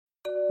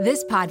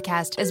This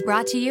podcast is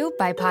brought to you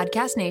by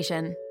Podcast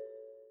Nation.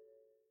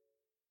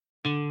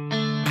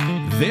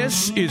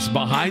 This is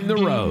Behind the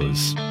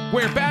Rose,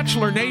 where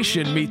Bachelor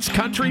Nation meets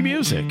country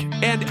music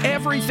and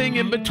everything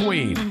in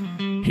between.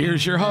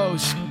 Here's your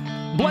host,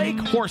 Blake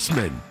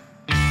Horseman.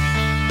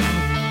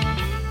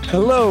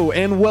 Hello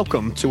and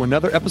welcome to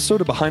another episode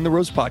of Behind the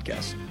Rose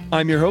podcast.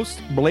 I'm your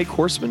host, Blake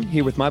Horseman,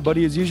 here with my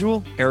buddy as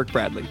usual, Eric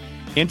Bradley.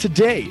 And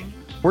today,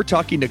 we're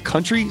talking to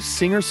country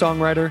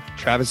singer-songwriter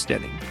Travis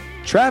Denning.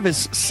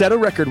 Travis set a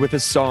record with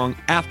his song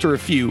After a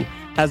Few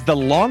as the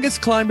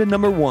longest climb to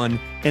number one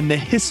in the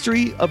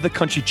history of the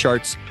country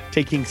charts,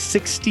 taking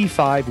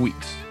 65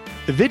 weeks.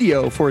 The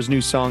video for his new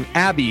song,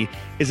 Abby,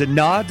 is a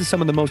nod to some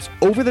of the most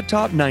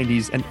over-the-top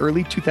 90s and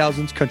early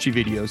 2000s country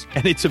videos,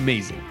 and it's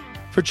amazing.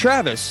 For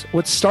Travis,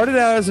 what started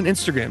out as an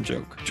Instagram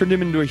joke turned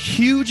him into a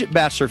huge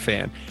Bachelor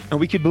fan, and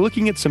we could be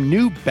looking at some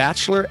new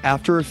Bachelor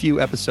After a Few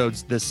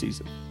episodes this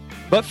season.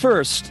 But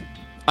first,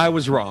 I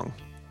was wrong.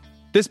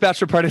 This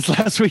bachelor party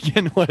last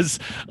weekend was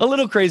a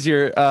little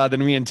crazier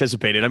than we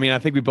anticipated. I mean, I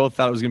think we both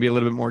thought it was going to be a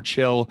little bit more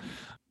chill.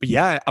 But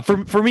yeah,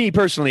 for me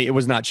personally, it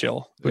was not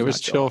chill. It was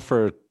chill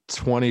for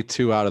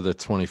 22 out of the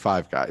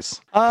 25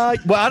 guys. Well,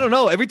 I don't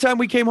know. Every time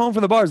we came home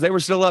from the bars, they were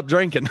still up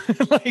drinking.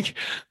 Like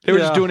they were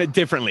just doing it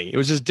differently. It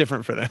was just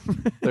different for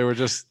them. They were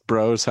just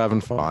bros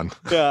having fun.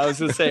 Yeah, I was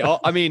going to say,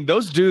 I mean,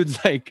 those dudes,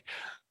 like,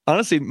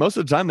 honestly, most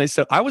of the time they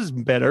said, I was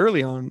in bed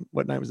early on,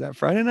 what night was that?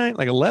 Friday night?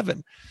 Like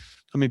 11.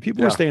 I mean,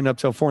 people were staying up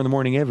till 4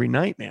 a.m. every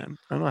night, man.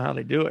 I don't know how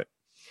they do it.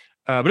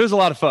 But it was a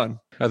lot of fun.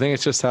 I think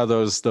it's just how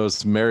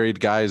those married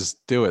guys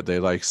do it. They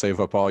like save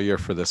up all year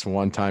for this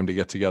one time to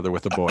get together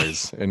with the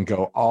boys and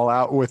go all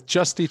out with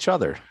just each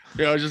other.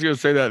 Yeah, I was just going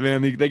to say that,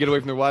 man. They get away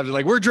from their wives. They're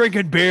like, we're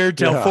drinking beer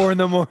till 4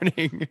 a.m.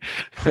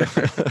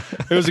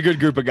 It was a good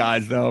group of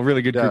guys, though. A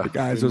really good group of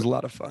guys. It was a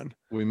lot of fun.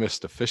 We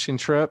missed a fishing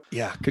trip.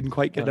 Yeah, couldn't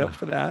quite get up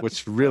for that.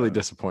 Which really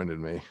disappointed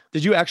me.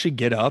 Did you actually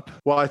get up?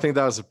 Well, I think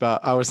that was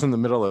I was in the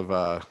middle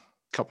of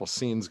couple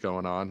scenes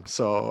going on,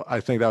 so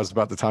I think that was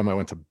about the time I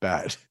went to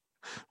bed.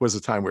 Was the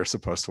time we were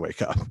supposed to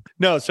wake up.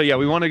 No, so yeah,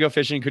 we wanted to go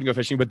fishing, couldn't go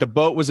fishing, but the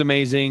boat was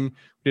amazing.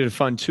 We did a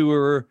fun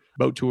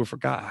boat tour for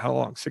God, how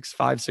long? 6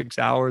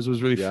 hours.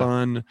 Was really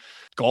fun.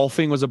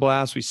 Golfing was a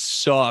blast. We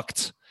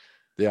sucked.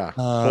 Yeah,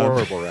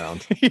 horrible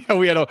round.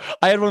 Yeah,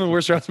 I had one of the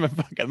worst rounds of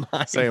my fucking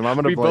life. Same. I'm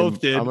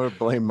gonna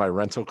blame my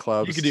rental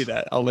clubs. You can do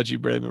that. I'll let you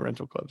blame the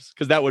rental clubs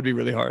because that would be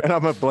really hard. And I'm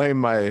gonna blame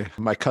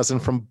my cousin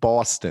from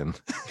Boston.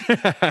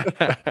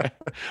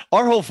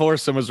 Our whole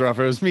foursome was rough.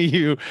 It was me,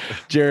 you,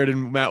 Jared,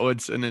 and Matt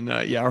Woods, and then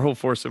our whole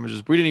foursome was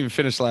we didn't even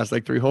finish the last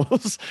like 3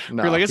 holes.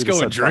 No, we were like, let's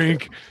go and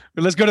drink.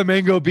 Let's go to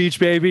Mango Beach,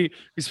 baby.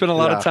 We spent a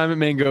lot of time at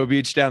Mango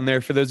Beach down there.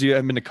 For those of you who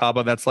haven't been to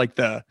Cabo, that's like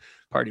the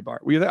party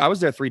bar. I was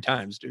there 3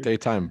 times, dude.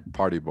 Daytime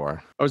party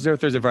bar. I was there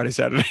Thursday, Friday,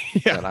 Saturday.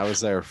 Yeah. And I was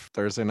there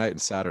Thursday night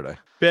and Saturday.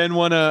 Ben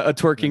won a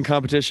twerking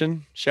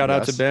competition. Shout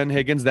out to Ben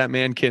Higgins. That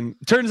man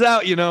turns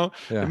out,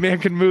 the man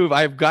can move.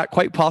 I've got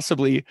quite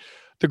possibly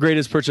the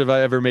greatest purchase I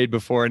ever made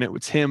before. And it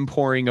was him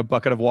pouring a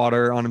bucket of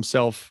water on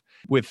himself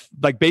with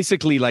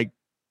basically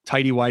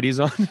tidy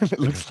whities on. It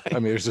looks like. I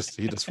mean,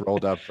 he just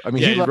rolled up. I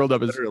mean, he rolled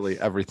up literally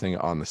everything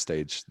on the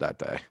stage that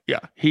day. Yeah,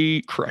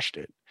 he crushed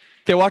it.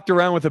 They walked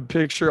around with a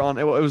picture on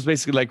it. Was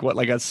basically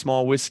like a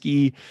small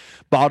whiskey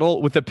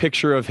bottle with a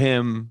picture of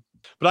him.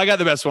 But I got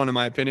the best one in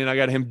my opinion. I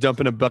got him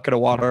dumping a bucket of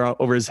water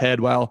over his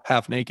head while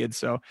half naked.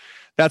 So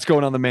that's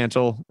going on the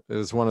mantle. It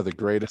was one of the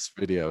greatest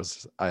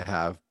videos I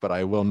have, but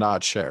I will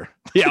not share.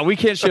 Yeah, we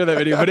can't share that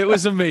video, but it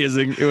was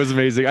amazing. It was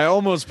amazing. I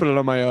almost put it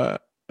on my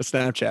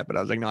Snapchat, but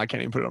I was like, no, I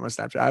can't even put it on my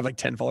Snapchat. I have like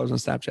 10 followers on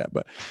Snapchat,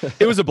 but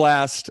it was a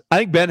blast. I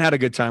think Ben had a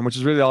good time, which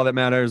is really all that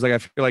matters. Like, I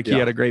feel like he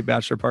had a great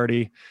bachelor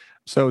party.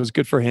 So it was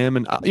good for him.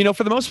 And,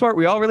 for the most part,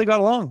 we all really got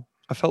along.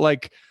 I felt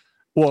like,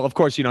 well, of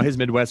course, his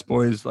Midwest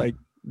boys, like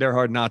they're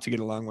hard not to get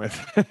along with.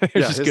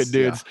 They're just good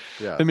dudes.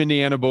 Yeah. Them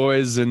Indiana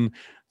boys and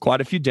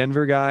quite a few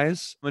Denver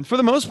guys. And for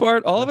the most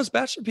part, all of us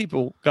bachelor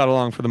people got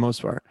along for the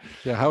most part.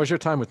 Yeah. How was your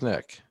time with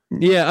Nick?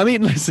 Yeah. I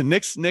mean, listen,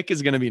 Nick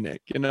is going to be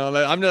Nick. I'm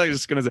not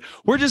just going to say,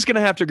 we're just going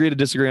to have to agree to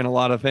disagree on a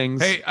lot of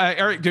things. Hey,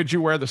 Eric, did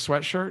you wear the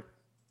sweatshirt?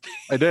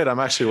 I did.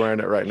 I'm actually wearing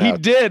it right now. He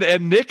did,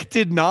 and Nick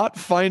did not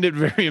find it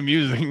very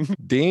amusing.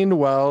 Dean,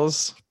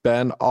 Wells,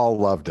 Ben all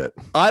loved it.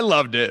 I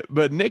loved it,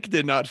 but Nick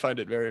did not find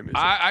it very amusing.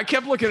 I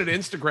kept looking at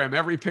Instagram,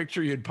 every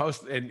picture you'd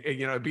post, and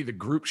it'd be the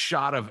group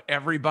shot of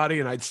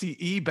everybody, and I'd see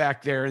E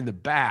back there in the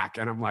back,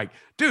 and I'm like,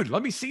 dude,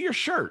 let me see your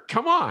shirt.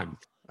 Come on.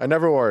 I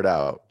never wore it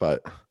out,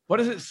 but what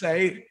does it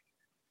say?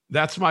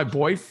 That's my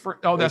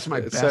boyfriend. Oh, that's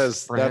my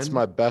best friend. That's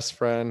my best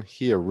friend.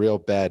 He a real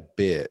bad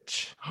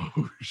bitch.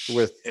 Oh,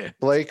 with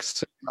Blake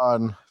sitting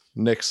on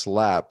Nick's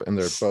lap, and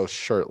they're both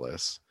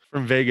shirtless.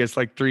 From Vegas,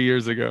 like 3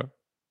 years ago.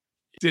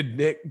 Did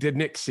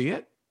Nick see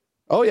it?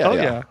 Oh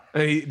yeah.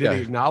 And did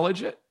he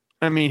acknowledge it?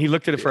 I mean, he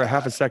looked at it for a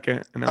half a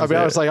second. And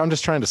I was like, I'm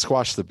just trying to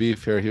squash the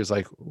beef here. He was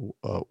like,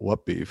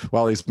 what beef?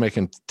 While he's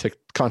making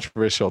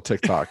controversial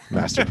TikTok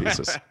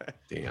masterpieces.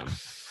 Damn.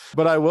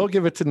 But I will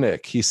give it to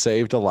Nick. He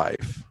saved a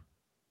life.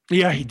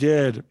 Yeah, he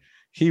did.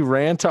 He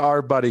ran to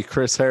our buddy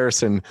Chris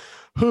Harrison,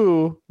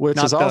 which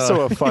Not is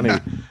also a funny yeah.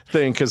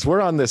 thing because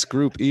we're on this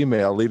group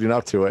email leading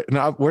up to it.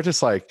 And we're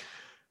just like,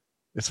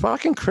 is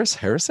fucking Chris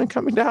Harrison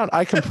coming down?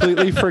 I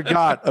completely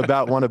forgot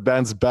about one of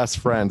Ben's best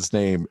friends'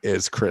 name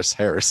is Chris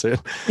Harrison.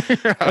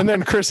 And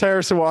then Chris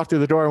Harrison walked through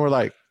the door and we're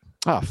like,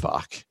 oh,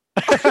 fuck.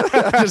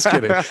 Just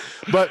kidding.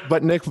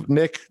 But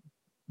Nick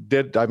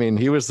did. I mean,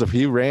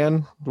 he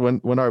ran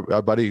when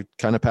our buddy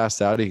kind of passed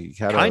out. He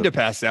had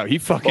passed out. He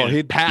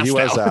fucking passed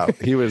out.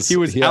 He was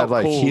out. He out had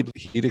like cold.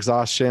 heat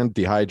exhaustion,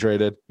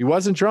 dehydrated. He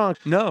wasn't drunk.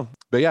 No.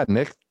 But yeah,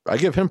 Nick, I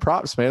give him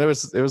props, man. It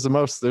was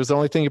the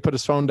only thing he put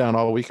his phone down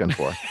all weekend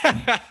for.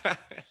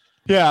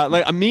 Yeah,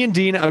 like me and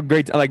Dean are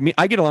great. Like me,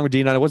 I get along with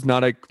Dean. I was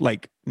not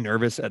like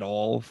nervous at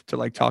all to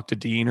like talk to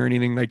Dean or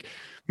anything. Like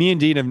me and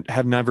Dean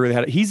have never really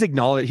had it. He's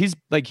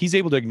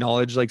able to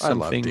acknowledge like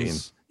some things. Dean.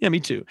 Yeah, me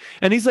too.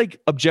 And he's like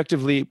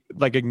objectively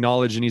like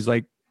acknowledged, and he's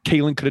like,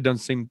 Caitlin could have done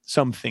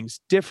some things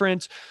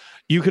different.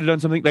 You could have done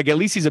something like, at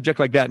least he's objective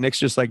like that. Nick's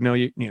just like, no,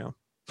 you know.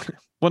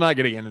 We're not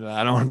getting into that.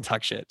 I don't want to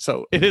talk shit.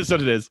 So it is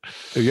what it is.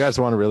 If you guys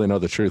want to really know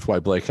the truth, why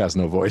Blake has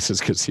no voice is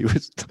because he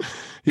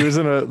was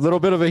in a little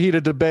bit of a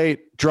heated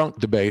drunk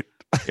debate.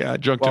 Yeah,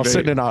 drunk while debate.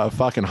 Sitting in a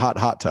fucking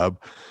hot tub.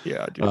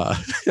 Yeah, dude.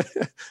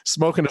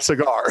 Smoking a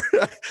cigar.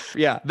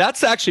 Yeah,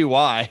 that's actually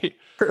why.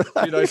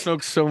 Dude, I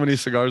smoked so many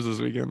cigars this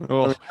weekend.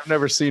 Oh. I mean, I've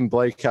never seen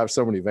Blake have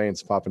so many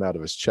veins popping out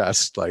of his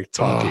chest, like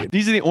talking.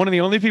 These are one of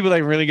the only people that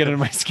can really get under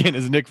my skin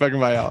is Nick fucking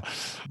Vial.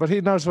 But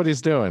he knows what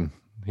he's doing.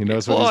 He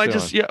knows what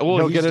he's doing.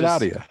 He'll get it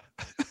out of you.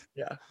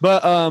 Yeah.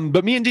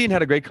 But me and Dean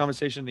had a great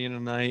conversation at the end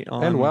of the night.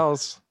 And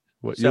Wells.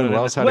 You and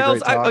Wells had a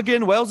great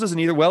talk. Wells doesn't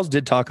either. Wells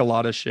did talk a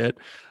lot of shit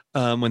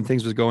when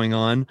things was going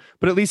on.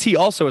 But at least he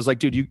also is like,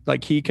 dude,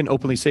 he can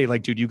openly say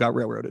like, dude, you got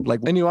railroaded.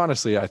 Like, and you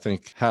honestly, I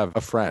think, have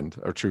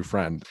a true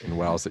friend in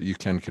Wells that you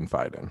can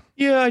confide in.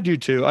 Yeah, I do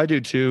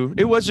too.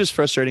 It was just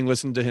frustrating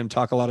listening to him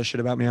talk a lot of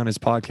shit about me on his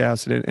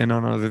podcast and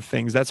on other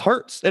things. It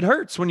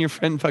hurts when your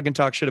friend fucking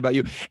talks shit about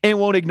you and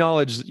won't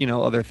acknowledge,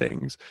 other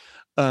things.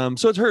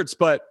 So it hurts,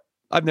 but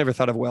I've never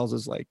thought of Wells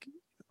as like.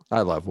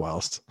 I love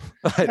Wells.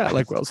 I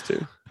like Wells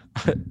too.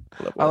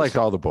 I like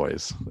all the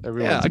boys.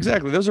 Yeah,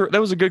 exactly. That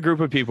was a good group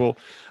of people.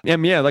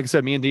 And yeah, like I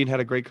said, me and Dean had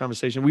a great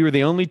conversation. We were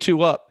the only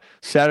two up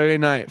Saturday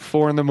night,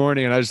 4 a.m,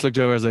 and I just looked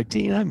over. I was like,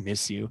 Dean, I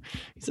miss you.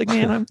 He's like,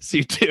 man, I miss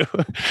you too.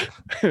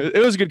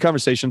 It was a good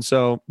conversation.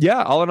 So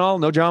yeah, all in all,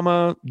 no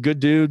drama, good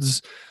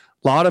dudes,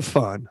 a lot of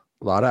fun,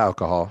 a lot of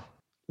alcohol.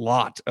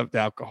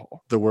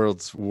 The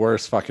world's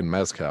worst fucking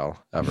mezcal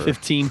ever.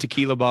 15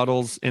 tequila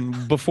bottles,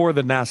 and before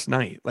the last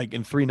night, like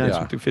in 3 nights,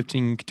 went through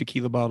 15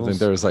 tequila bottles. I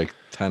think there was like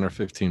 10 or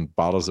 15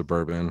 bottles of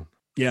bourbon.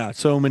 Yeah,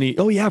 so many.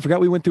 Oh yeah, I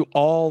forgot we went through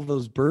all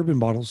those bourbon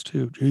bottles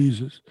too.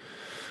 Jesus.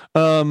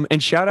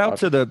 And shout out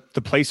to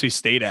the place we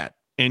stayed at.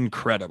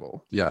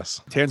 Incredible.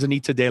 Yes. Villa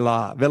Tanzanita de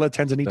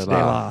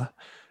la.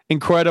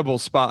 Incredible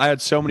spot. I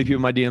had so many people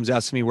in my DMs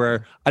asking me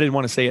where. I didn't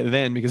want to say it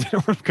then because they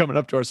were coming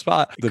up to our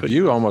spot. The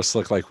view almost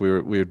looked like we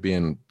would be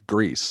in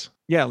Greece.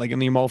 Yeah, like in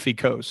the Amalfi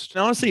Coast.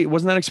 And honestly, it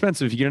wasn't that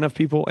expensive. If you get enough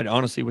people, it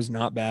honestly was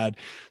not bad.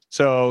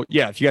 So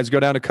yeah, if you guys go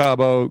down to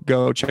Cabo,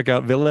 go check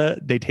out Villa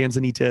de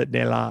Tanzanita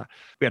de la.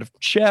 We had a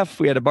chef,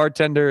 we had a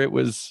bartender.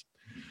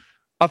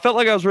 I felt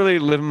like I was really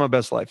living my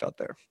best life out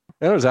there.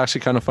 It was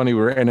actually kind of funny.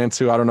 We ran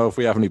into, I don't know if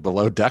we have any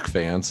Below Deck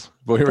fans,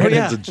 but we ran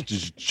into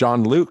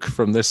Jean-Luc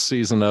from this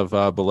season of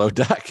Below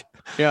Deck.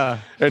 Yeah.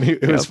 And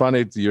it was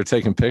funny. You're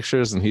taking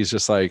pictures and he's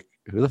just like,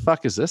 who the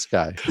fuck is this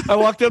guy? I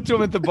walked up to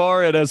him at the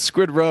bar at a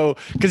Squid Row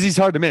because he's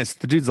hard to miss.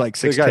 The dude's like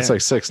 6'10". The guy's like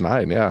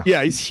 6'9". Yeah.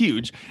 Yeah, he's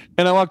huge.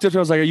 And I walked up to him.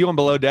 I was like, "Are you on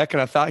Below Deck?"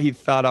 And he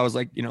thought I was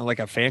like, like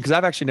a fan because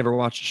I've actually never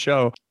watched the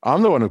show.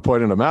 I'm the one who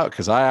pointed him out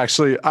because I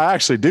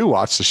actually do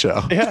watch the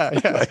show. Yeah.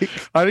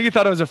 I think he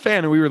thought I was a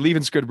fan, and we were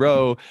leaving Squid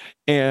Row,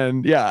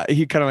 and yeah,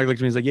 he kind of like looked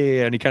at me. He's like,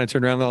 yeah, and he kind of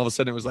turned around, and all of a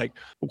sudden it was like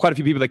quite a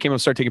few people that came up,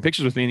 started taking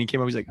pictures with me, and he came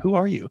up. He's like, "Who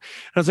are you?" And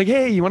I was like,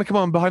 "Hey, you want to come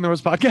on Behind the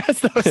Rose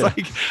podcast?" I was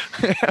like,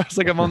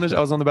 I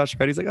was on the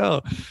Bachelorette. He's like,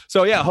 "Oh."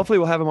 So yeah, hopefully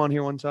we'll have him on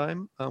here one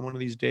time, one of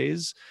these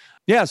days.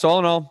 Yeah. So all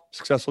in all,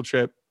 successful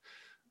trip.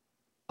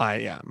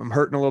 I'm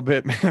hurting a little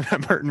bit, man.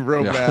 I'm hurting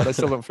real bad. I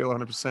still don't feel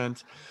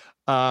 100%.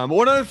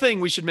 One other thing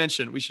we should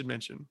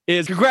mention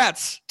is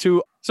congrats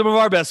to some of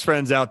our best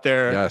friends out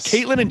there. Yes.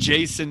 Caitlin and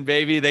Jason,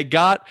 baby.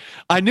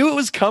 I knew it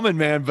was coming,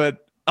 man,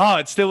 but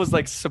it still was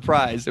like a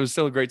surprise. It was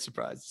still a great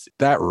surprise.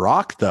 That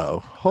rock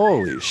though.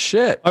 Holy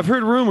shit. I've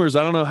heard rumors.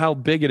 I don't know how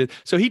big it is.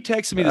 So he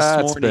texted me this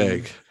morning. That's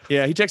big.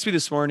 Yeah, he texted me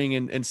this morning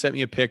and sent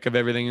me a pic of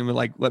everything and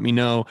like let me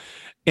know.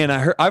 And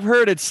I've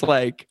heard it's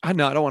like, I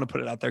don't want to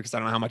put it out there because I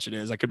don't know how much it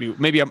is.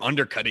 Maybe I'm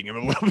undercutting him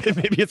a little bit.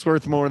 Maybe it's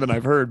worth more than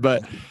I've heard,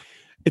 but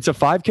it's a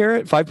 5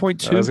 carat,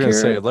 5.2. I was going to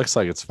say, it looks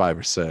like it's 5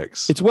 or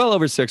 6. It's well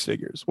over 6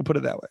 figures. We'll put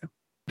it that way.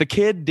 The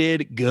kid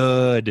did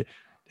good.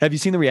 Have you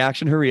seen the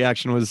reaction? Her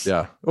reaction was,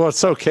 yeah. Well, it's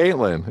so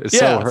Caitlin.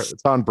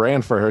 It's on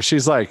brand for her.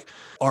 She's like,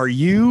 "Are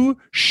you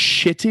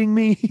shitting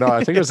me?" No,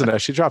 I think it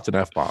was she dropped an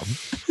F-bomb.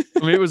 I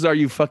mean, it was, "Are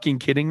you fucking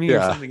kidding me?"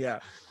 Or something. Yeah.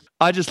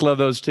 I just love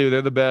those two.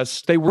 They're the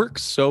best. They work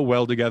so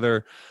well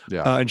together.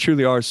 Yeah. And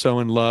truly are so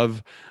in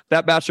love.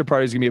 That bachelor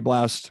party is going to be a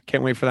blast.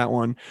 Can't wait for that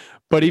one.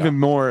 But even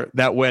more,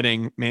 that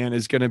wedding, man,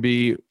 is going to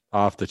be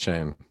off the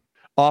chain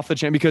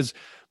because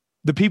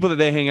the people that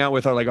they hang out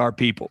with are like our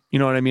people. You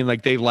know what I mean?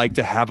 Like they like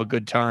to have a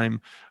good time,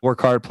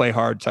 work hard, play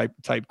hard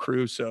type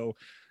crew. So,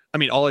 I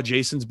mean, all of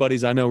Jason's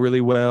buddies I know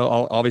really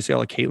well. Obviously,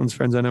 all of Caitlin's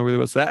friends I know really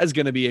well. So that is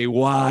going to be a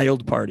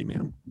wild party,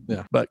 man.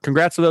 Yeah. But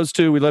congrats to those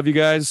two. We love you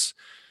guys.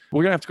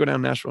 We're going to have to go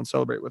down to Nashville and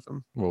celebrate with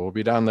them. Well, we'll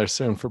be down there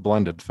soon for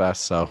Blended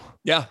Fest. So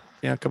yeah,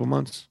 a couple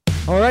months.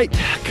 All right.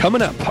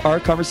 Coming up, our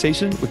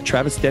conversation with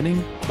Travis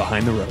Denning,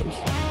 Behind the Rose.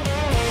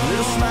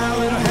 Little smile,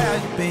 little how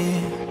you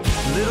been,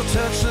 little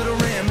touch, little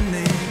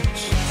reminisce.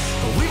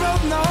 We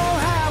both know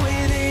how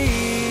it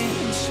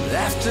ends.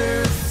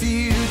 After a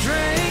few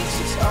drinks,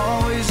 it's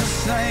always the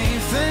same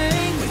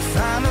thing. We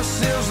find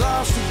ourselves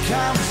lost in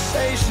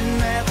conversation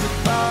at the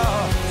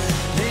bar.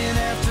 Then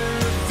after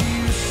a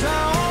few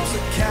songs, the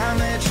kind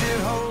that you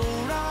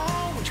hold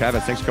on.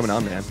 Travis, thanks for coming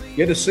on, man.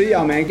 Good to see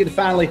y'all, man. Good to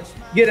finally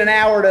get an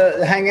hour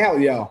to hang out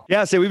with y'all.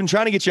 Yeah, so we've been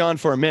trying to get you on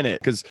for a minute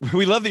because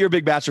we love that you're a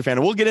big Bachelor fan.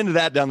 And we'll get into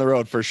that down the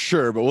road for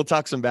sure, but we'll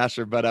talk some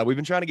Bachelor. But we've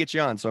been trying to get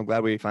you on, so I'm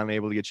glad we finally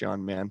able to get you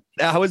on, man.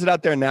 How is it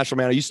out there in Nashville,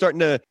 man? Are you starting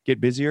to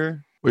get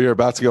busier? we are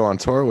about to go on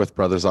tour with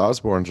Brothers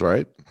Osborne's,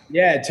 right?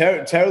 Yeah,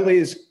 totally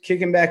is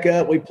kicking back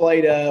up. We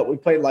played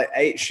like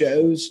 8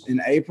 shows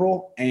in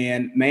April,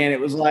 and man, it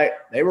was like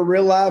they were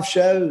real live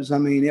shows. I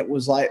mean, it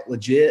was like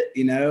legit,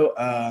 you know.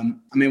 I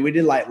mean, we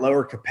did like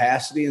lower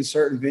capacity in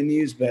certain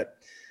venues, but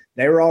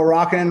they were all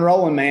rocking and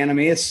rolling, man. I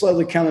mean, it's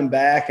slowly coming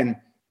back, and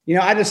you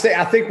know, I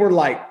think we're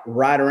like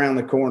right around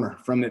the corner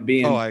from it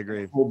being I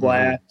agree. full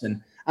blast,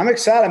 and I'm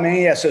excited,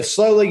 man. Yeah, so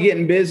slowly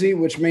getting busy,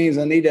 which means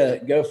I need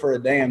to go for a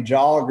damn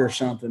jog or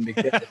something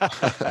because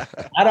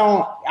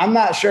I'm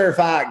not sure if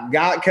I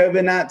got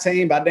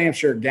COVID-19, but I damn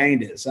sure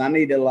gained it. So I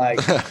need to like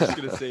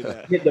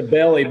get the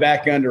belly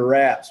back under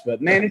wraps.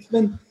 But man,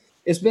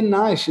 it's been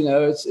nice, you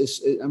know.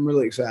 I'm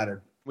really excited.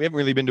 We haven't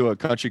really been to a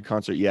country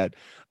concert yet.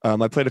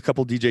 I played a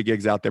couple DJ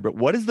gigs out there, but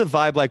what is the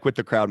vibe like with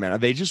the crowd, man? Are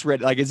they just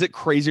ready? Like, is it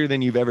crazier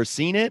than you've ever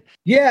seen it?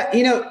 Yeah,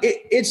 you know,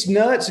 it's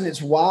nuts and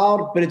it's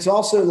wild, but it's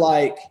also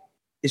like,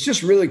 it's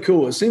just really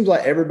cool. It seems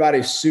like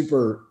everybody's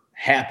super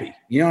happy.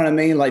 You know what I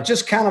mean? Like,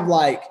 just kind of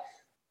like,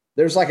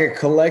 there's like a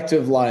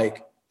collective,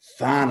 like,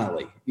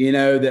 finally, you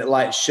know, that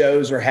like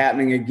shows are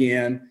happening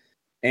again.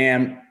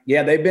 And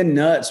yeah, they've been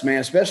nuts, man,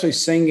 especially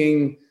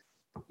singing.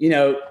 You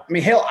know, I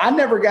mean, hell, I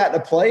never got to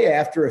play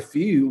After a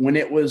Few when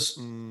it was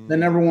the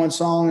 #1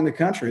 song in the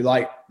country.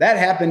 Like, that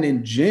happened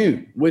in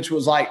June, which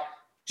was like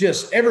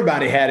just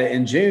everybody had it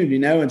in June, you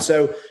know? And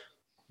so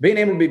being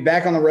able to be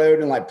back on the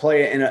road and like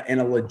play it in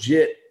a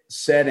legit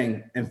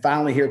setting and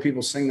finally hear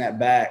people sing that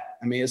back.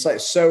 I mean, it's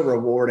like so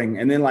rewarding.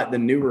 And then like the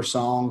newer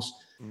songs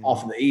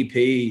off of the EP,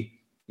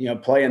 you know,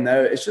 playing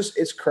those,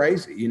 it's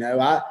crazy. You know,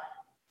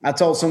 I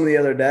told someone the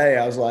other day,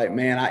 I was like,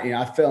 man,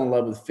 I fell in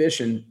love with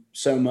fishing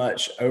so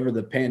much over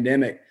the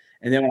pandemic.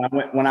 And then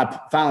when I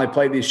finally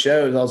played these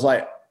shows, I was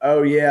like,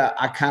 oh yeah,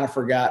 I kind of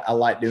forgot I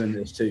like doing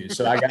this too.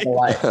 So I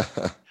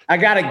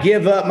got to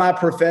give up my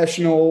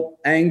professional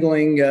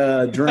angling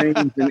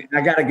dreams, and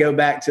I got to go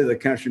back to the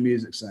country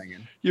music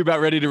singing. You're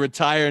about ready to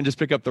retire and just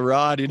pick up the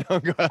rod, you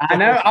know? I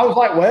know. I was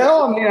like,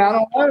 well, I mean, I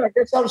don't know. I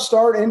guess I'll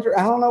start. I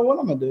don't know what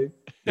I'm gonna do.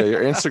 Yeah,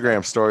 your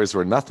Instagram stories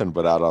were nothing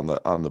but out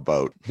on the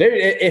boat. Dude,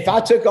 if I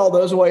took all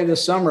those away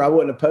this summer, I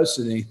wouldn't have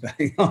posted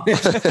anything on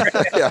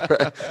Instagram. Yeah,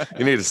 right.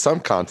 You needed some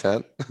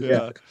content.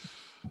 Yeah.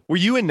 Were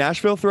you in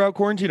Nashville throughout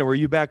quarantine, or were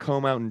you back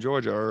home out in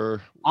Georgia?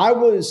 Or I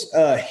was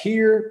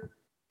here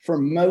for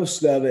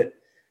most of it,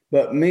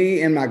 but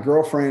me and my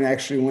girlfriend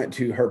actually went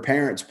to her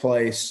parents'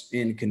 place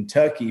in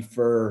Kentucky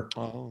for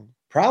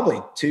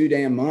probably 2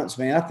 damn months,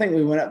 man. I think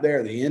we went up there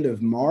at the end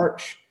of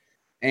March,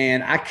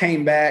 and I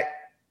came back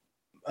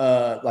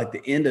like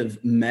the end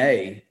of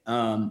May,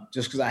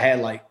 just because I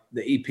had like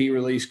the EP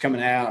release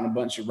coming out and a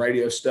bunch of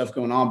radio stuff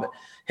going on. But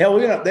hell,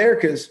 we went up there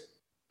because,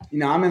 you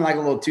know, I'm in like a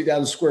little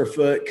 2,000 square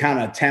foot kind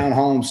of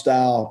townhome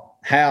style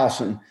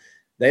house, and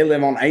they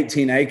live on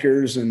 18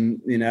 acres.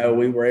 And, you know,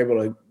 we were able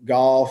to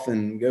golf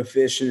and go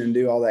fishing and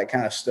do all that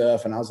kind of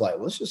stuff. And I was like,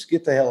 let's just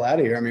get the hell out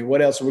of here. I mean,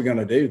 what else are we going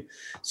to do?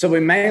 So we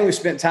mainly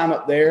spent time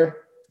up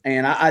there.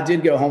 And I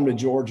did go home to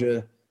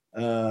Georgia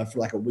for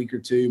like a week or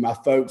 2. My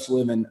folks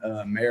live in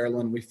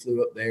Maryland. We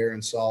flew up there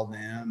and saw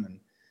them and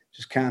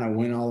just kind of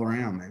went all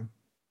around, man.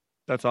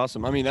 That's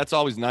awesome. I mean, that's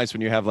always nice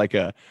when you have like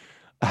a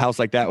house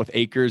like that with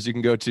acres you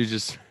can go to.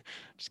 Just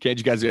can't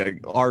you guys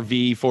like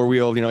RV,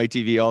 4-wheel, you know,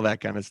 ATV, all that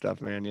kind of stuff,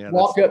 man. Yeah.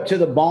 Walk up to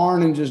the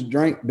barn and just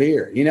drink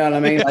beer. You know what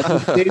I mean?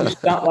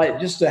 Like,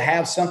 just to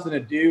have something to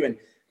do. And,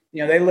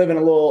 you know, they live in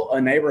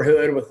a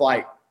neighborhood with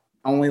like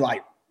only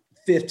like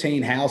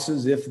 15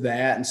 houses, if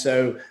that. And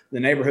so the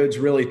neighborhood's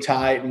really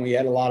tight, and we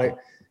had a lot of,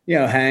 you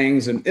know,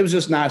 hangs, and it was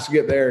just nice to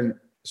get there and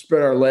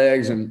spread our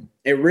legs. And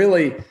it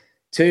really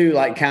too,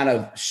 like, kind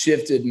of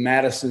shifted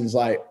Madison's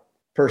like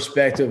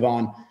perspective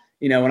on,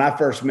 you know, when I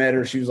first met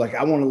her, she was like,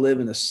 I want to live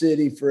in the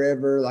city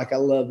forever. Like, I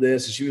love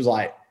this. And she was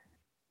like,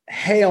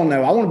 hell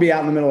no, I want to be out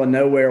in the middle of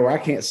nowhere where I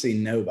can't see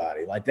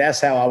nobody. Like, that's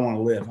how I want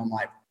to live. I'm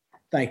like,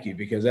 Thank you,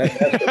 because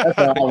that's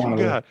all I want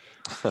to God.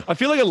 I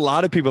feel like a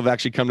lot of people have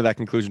actually come to that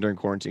conclusion during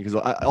quarantine because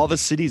all the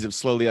cities have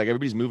slowly, like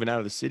everybody's moving out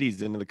of the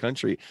cities into the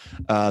country.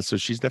 So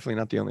she's definitely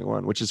not the only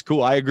one, which is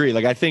cool. I agree.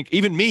 Like I think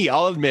even me,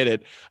 I'll admit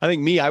it. I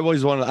think me, I've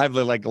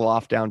lived like a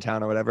loft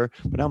downtown or whatever,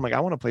 but now I'm like, I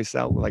want a place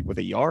out like with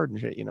a yard and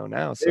shit,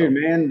 now. So dude,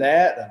 man,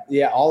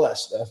 all that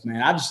stuff,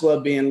 man. I just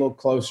love being a little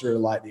closer to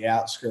like the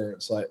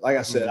outskirts. Like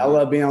I said, I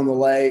love being on the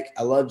lake.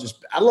 I love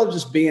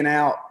just being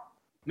out.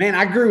 Man,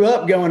 I grew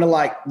up going to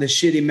like the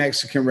shitty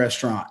Mexican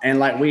restaurant, and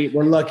like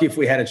we're lucky if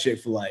we had a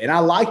Chick-fil-A, and I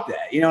like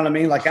that. You know what I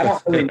mean? Like I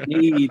don't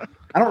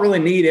really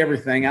need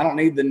everything. I don't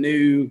need the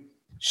new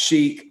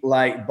chic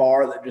like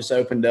bar that just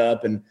opened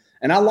up, and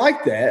I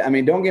like that. I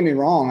mean, don't get me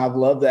wrong, I've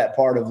loved that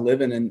part of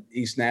living in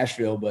East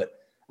Nashville, but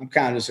I'm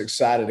kind of just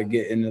excited to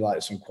get into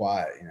like some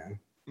quiet,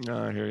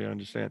 No, I hear you. I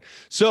understand.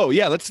 So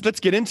yeah, let's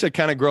get into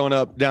kind of growing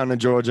up down in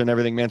Georgia and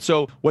everything, man.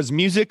 So was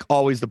music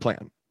always the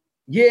plan?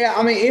 Yeah,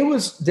 I mean, it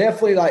was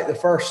definitely like the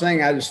first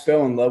thing I just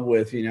fell in love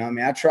with. I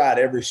mean, I tried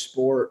every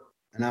sport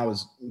and I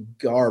was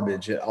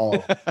garbage at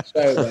all.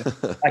 So,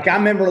 like, I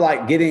remember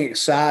like getting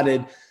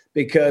excited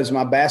because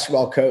my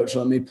basketball coach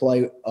let me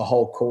play a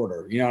whole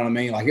quarter. You know what I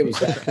mean? Like, it was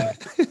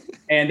that.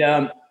 And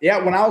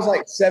when I was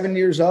like 7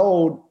 years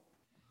old,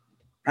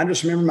 I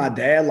just remember my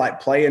dad like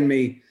playing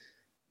me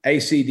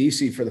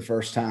AC/DC for the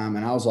first time.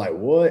 And I was like,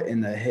 what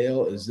in the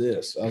hell is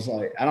this? I was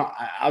like,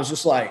 I was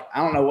just like,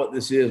 I don't know what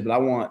this is, but I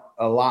want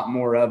a lot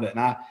more of it. And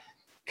I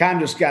kind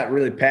of just got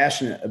really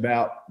passionate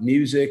about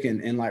music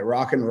and like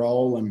rock and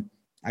roll. And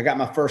I got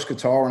my first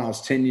guitar when I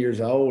was 10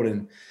 years old.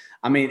 And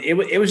I mean,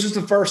 it was just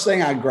the first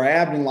thing I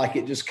grabbed, and like,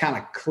 it just kind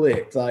of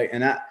clicked. Like,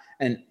 and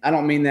I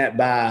don't mean that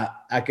by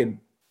I could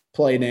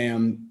play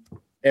damn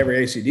every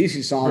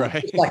AC/DC song. Right.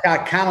 It's like I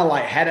kind of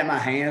like had it in my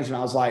hands, and I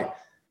was like,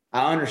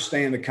 I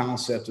understand the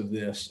concept of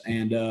this,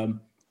 and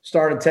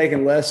started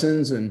taking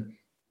lessons. And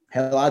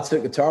hell, I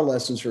took guitar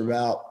lessons for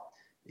about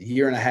a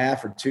year and a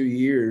half or 2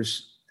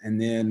 years,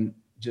 and then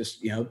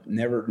just,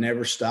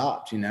 never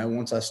stopped.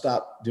 Once I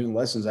stopped doing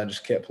lessons, I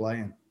just kept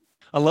playing.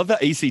 I love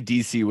that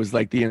AC/DC was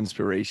like the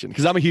inspiration,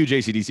 because I'm a huge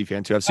AC/DC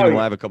fan too. I've seen them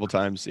live a couple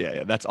times.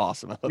 Yeah, that's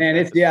awesome. Man,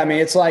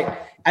 it's like,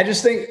 I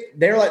just think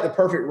they're like the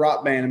perfect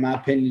rock band in my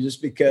opinion,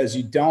 just because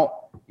you don't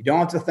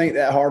have to think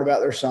that hard about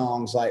their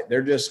songs. Like,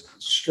 they're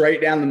just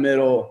straight down the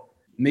middle,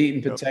 meat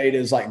and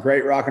potatoes, like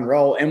great rock and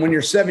roll. And when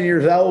you're 7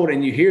 years old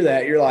and you hear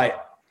that, you're like,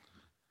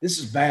 this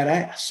is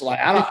badass.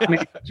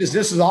 Like, this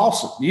is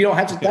awesome. You don't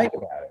have to think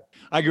about it.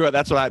 I grew up.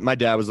 That's what my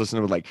dad was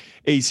listening to, like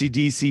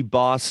AC/DC,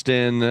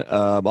 Boston,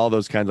 all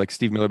those kinds, like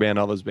Steve Miller Band,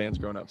 all those bands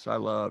growing up. So I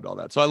loved all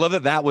that. So I love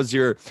that was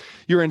your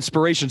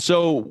inspiration.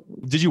 So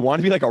did you want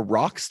to be like a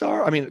rock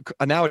star? I mean,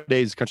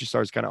 nowadays country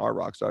stars kind of are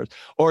rock stars,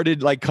 or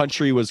did like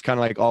country was kind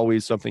of like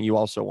always something you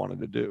also wanted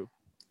to do?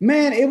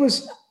 Man,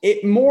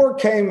 it more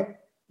came,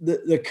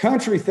 the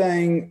country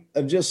thing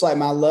of just like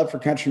my love for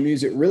country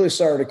music really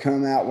started to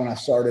come out when I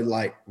started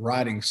like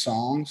writing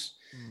songs.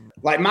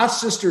 Like, my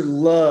sister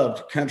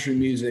loved country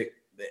music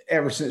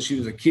ever since she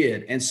was a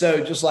kid. And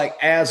so just like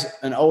as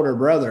an older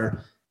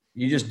brother,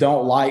 you just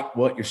don't like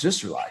what your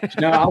sister likes.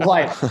 I was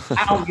like,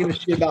 I don't give a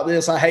shit about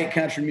this. I hate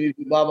country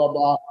music, blah, blah,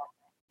 blah.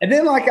 And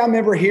then like, I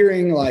remember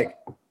hearing like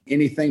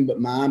Anything But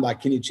Mine by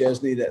Kenny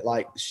Chesney, that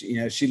like,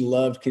 she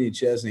loved Kenny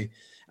Chesney.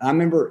 And I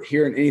remember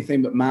hearing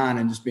Anything But Mine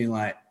and just being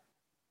like,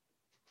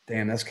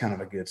 damn, that's kind of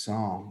a good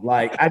song.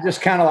 Like, I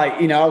just kind of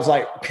like, I was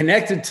like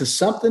connected to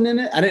something in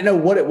it. I didn't know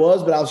what it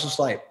was, but I was just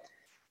like,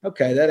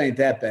 okay, that ain't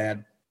that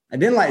bad.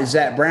 And then like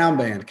Zach Brown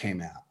Band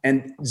came out,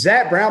 and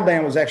Zach Brown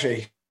Band was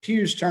actually a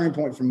huge turning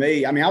point for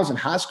me. I mean, I was in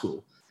high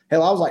school.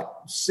 Hell, I was like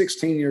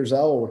 16 years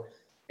old,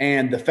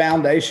 and the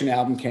Foundation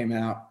album came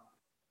out.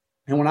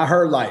 And when I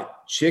heard like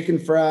Chicken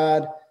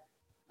Fried,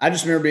 I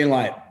just remember being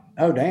like,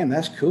 oh, damn,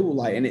 that's cool.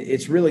 Like, and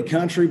it's really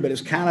country, but it's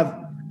kind of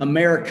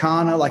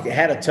Americana. Like, it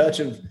had a touch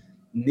of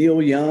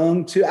Neil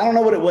Young too. I don't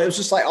know what it was. It was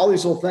just like all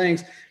these little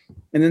things.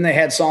 And then they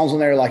had songs on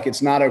there like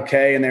It's Not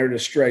Okay, and they were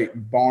just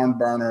straight barn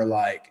burner,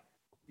 like,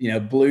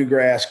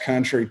 bluegrass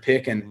country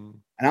picking.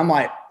 And I'm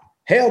like,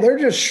 hell, they're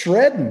just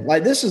shredding.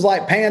 Like, this is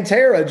like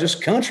Pantera,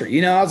 just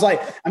country. I was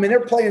like, I mean, they're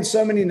playing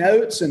so many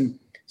notes. And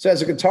so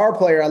as a guitar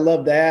player, I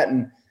love that,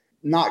 and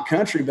not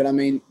country. But I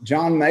mean,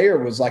 John Mayer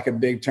was like a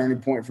big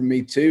turning point for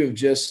me too, of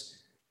just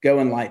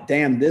going like,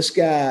 damn, this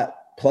guy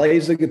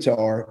plays the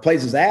guitar,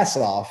 plays his ass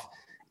off,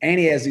 and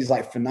he has these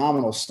like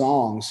phenomenal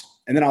songs.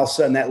 And then all of a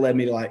sudden that led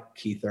me to like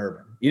Keith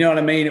Urban. You know what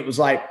I mean? It was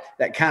like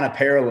that kind of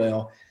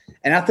parallel.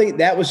 And I think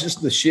that was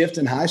just the shift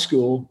in high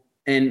school.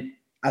 And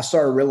I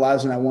started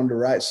realizing I wanted to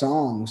write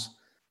songs.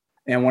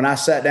 And when I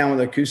sat down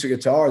with an acoustic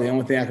guitar, the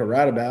only thing I could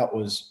write about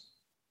was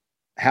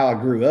how I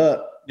grew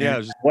up,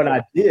 what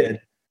I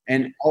did.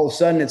 And all of a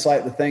sudden it's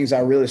like the things I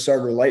really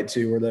started to relate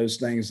to were those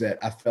things that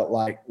I felt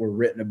like were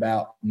written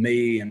about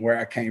me and where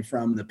I came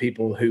from, the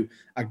people who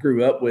I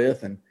grew up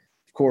with. And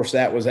of course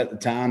that was at the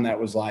time, that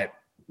was like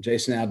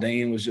Jason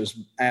Aldean was just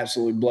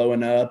absolutely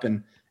blowing up,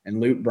 and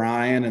Luke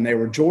Bryan, and they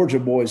were Georgia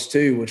boys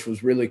too, which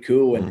was really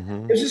cool.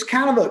 And it was just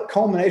kind of a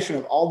culmination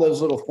of all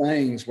those little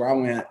things where I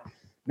went,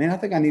 man, I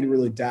think I need to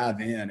really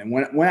dive in. And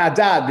when I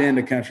dived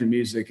into country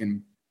music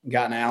and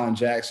got into Alan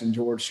Jackson,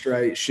 George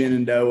Strait,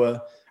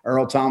 Shenandoah,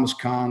 Earl Thomas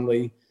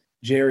Conley,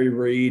 Jerry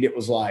Reed, it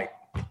was like,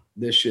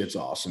 this shit's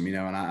awesome, you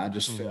know, and I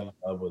just fell in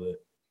love with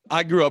it.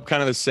 I grew up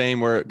kind of the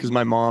same because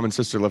my mom and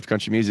sister loved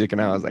country music,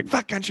 and I was like,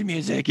 fuck country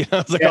music. You know,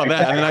 I was like,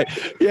 that. And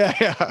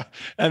then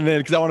And then,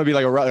 because I want to be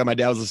like a rock, my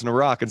dad was listening to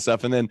rock and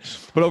stuff. And then,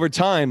 but over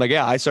time, like,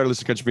 I started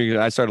listening to country music,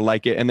 and I started to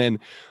like it. And then,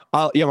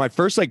 my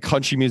first like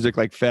country music,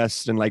 like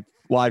fest and like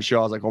live show,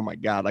 I was like, oh my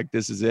God, like,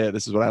 this is it.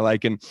 This is what I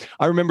like. And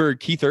I remember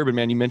Keith Urban,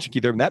 man, you mentioned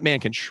Keith Urban, that man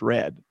can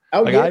shred.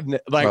 Oh, like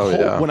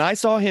yeah. When I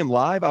saw him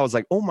live, I was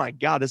like, oh my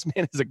God, this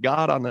man is a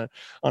god on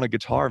a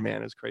guitar,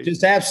 man. It's crazy.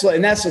 Just absolutely.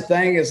 And that's the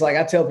thing is, like,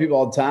 I tell people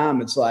all the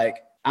time, it's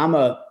like,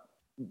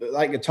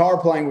 guitar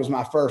playing was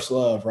my first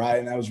love. Right.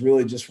 And that was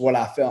really just what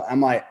I felt. I'm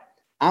like,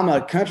 I'm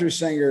a country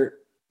singer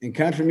in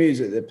country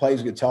music that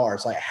plays guitar.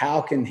 It's like, how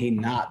can he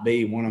not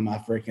be one of my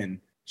freaking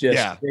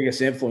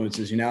biggest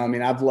influences? You know, I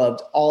mean, I've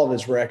loved all of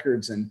his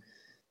records, and,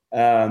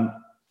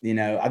 you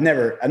know, I've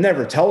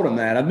never told him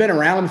that. I've been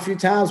around him a few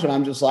times, but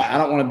I'm just like, I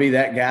don't want to be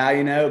that guy,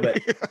 you know,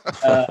 but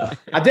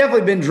I've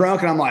definitely been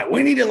drunk, and I'm like,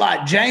 we need to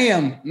like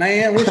jam,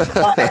 man. We should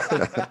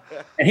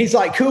and he's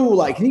like, cool.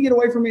 Like, can you get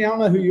away from me? I don't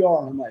know who you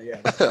are. And I'm like,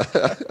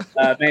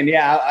 yeah, man.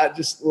 Yeah. I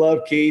just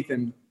love Keith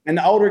and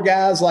the older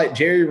guys like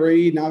Jerry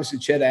Reed and obviously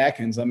Chet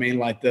Atkins. I mean,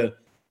 like the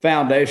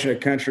foundation of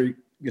country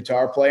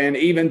guitar playing,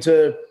 even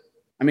to,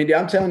 I mean,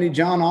 I'm telling you,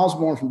 John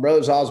Osborne from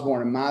Brothers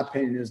Osborne, in my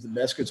opinion, is the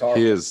best guitar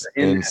player. He is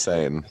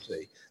insane.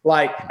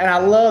 Like, and I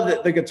love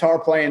that the guitar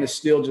playing is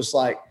still just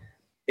like,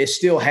 it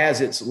still has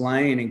its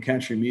lane in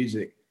country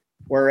music.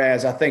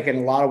 Whereas I think in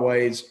a lot of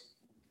ways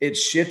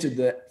it's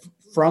shifted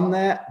from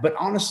that, but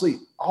honestly,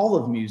 all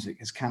of music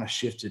has kind of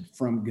shifted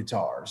from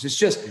guitars. It's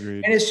just,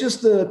 and it's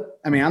just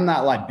I mean, I'm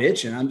not like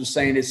bitching. I'm just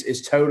saying it's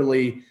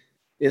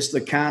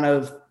the kind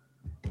of,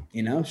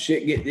 you know,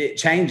 it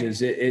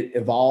changes, it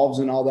evolves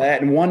and all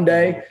that. And one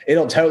day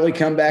it'll totally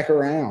come back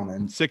around.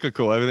 And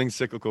cyclical, everything's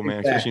cyclical, man,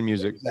 exactly, especially in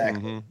music.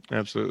 Exactly.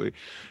 Absolutely.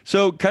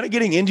 So kind of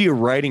getting into your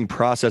writing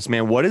process,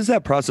 man, what is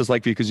that process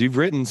like for you? Because you've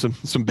written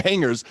some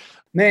bangers.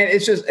 Man,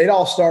 it's just, it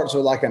all starts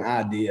with like an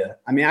idea.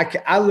 I mean,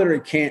 I literally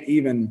can't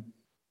even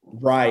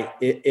write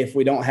if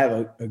we don't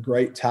have a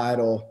great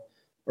title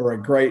or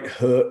a great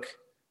hook.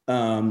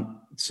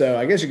 So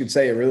I guess you could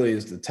say it really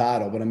is the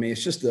title, but I mean,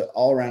 it's just the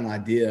all around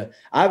idea.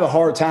 I have a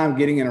hard time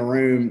getting in a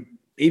room,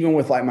 even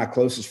with like my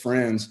closest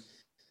friends,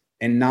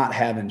 and not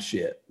having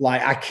shit.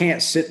 Like, I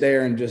can't sit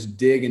there and just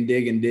dig and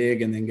dig and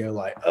dig and then go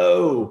like,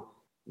 oh,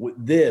 with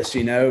this,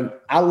 you know.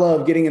 I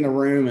love getting in the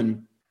room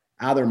and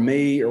either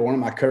me or one of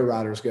my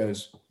co-writers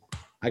goes,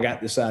 I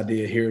got this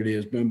idea. Here it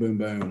is. Boom, boom,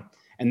 boom.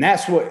 And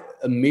that's what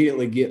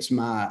immediately gets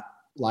my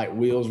like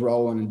wheels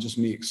rolling and just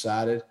me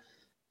excited.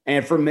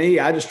 And for me,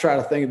 I just try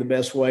to think of the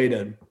best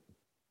way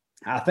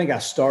I think I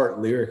start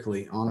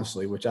lyrically,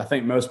 honestly, which I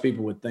think most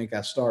people would think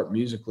I start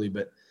musically.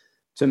 But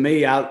to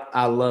me,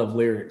 I love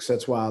lyrics.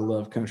 That's why I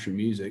love country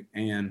music.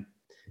 And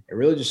it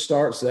really just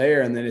starts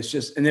there. And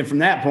then from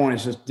that point,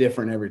 it's just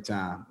different every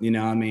time. You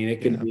know, I mean,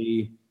 it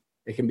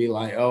can be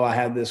like, oh, I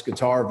have this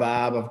guitar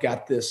vibe. I've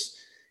got this,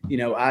 you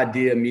know,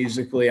 idea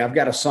musically. I've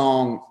got a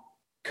song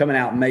coming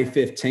out May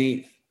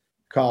 15th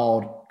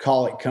called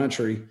Call It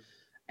Country.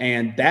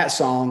 And that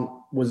song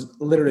was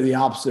literally the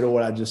opposite of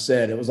what I just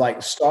said. It was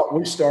like,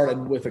 we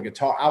started with a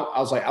guitar. I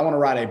was like, I want to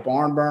write a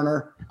barn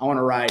burner. I want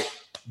to write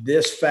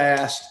this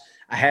fast.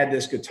 I had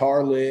this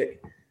guitar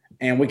lick,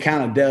 and we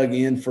kind of dug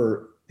in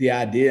for the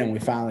idea, and we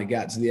finally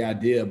got to the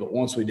idea. But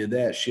once we did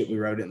that shit, we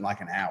wrote it in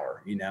like an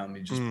hour, you know, and we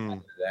just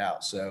planned it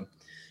out. So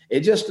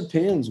it just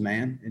depends,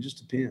 man. It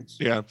just depends.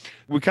 Yeah.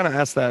 We kind of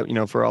asked that, you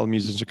know, for all the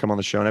musicians to come on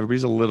the show, and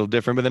everybody's a little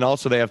different, but then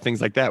also they have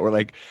things like that where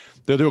like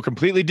they'll do a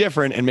completely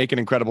different and make an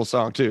incredible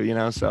song too, you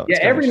know? So yeah,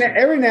 every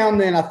now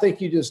and then I think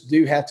you just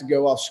do have to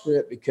go off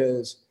script,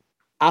 because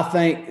I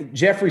think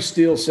Jeffrey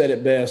Steele said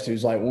it best,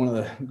 who's like one of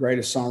the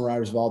greatest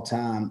songwriters of all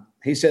time.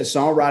 He said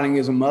songwriting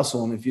is a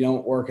muscle, and if you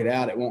don't work it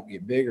out, it won't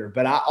get bigger.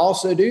 But I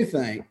also do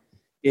think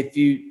if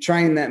you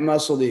train that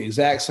muscle the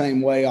exact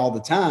same way all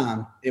the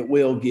time, it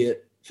will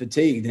get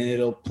fatigued and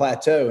it'll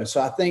plateau. And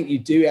so I think you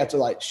do have to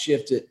like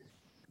shift it.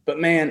 But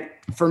man,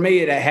 for me,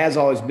 it has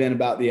always been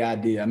about the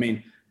idea. I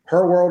mean,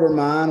 Her World or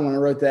Mine, when I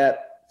wrote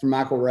that for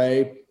Michael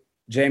Ray,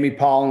 Jamie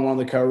Paul, one of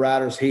the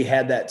co-writers, he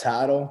had that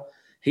title,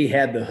 he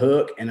had the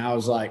hook, and I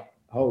was like,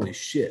 holy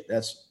shit,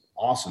 that's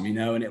awesome, you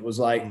know? And it was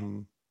like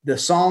the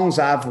songs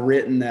I've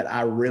written that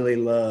I really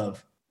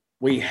love,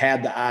 we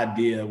had the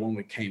idea when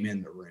we came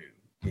in the room,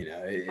 you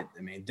know?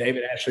 I mean,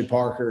 David Ashley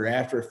Parker,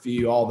 After a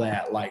Few, all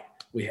that, like,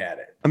 we had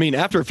it. I mean,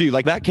 After a Few,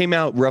 like that came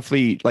out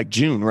roughly like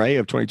June, right,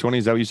 of 2020.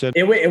 Is that what you said?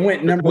 It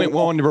went number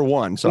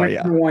one. Sorry,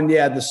 number one.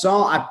 Yeah, the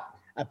song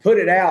I put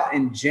it out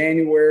in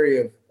January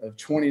of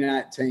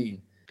 2019.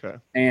 Okay.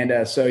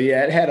 And so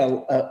yeah, it had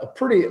a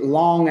pretty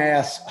long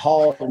ass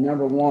haul to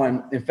number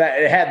one. In fact,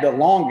 it had the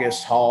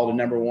longest haul to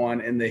number one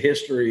in the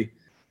history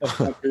of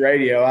country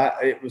radio.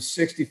 It was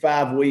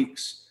 65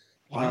 weeks.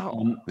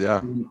 Wow.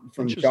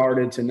 From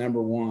charted to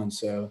number one.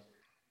 So.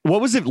 What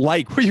was it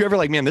like? Were you ever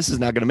like, man, this is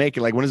not going to make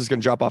it? Like, when is this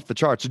going to drop off the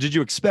charts? Or did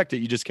you expect it?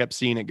 You just kept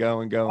seeing it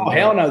go and go. Oh,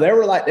 hell no. There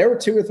were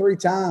 2 or 3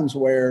 times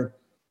where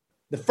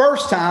the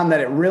first time that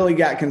it really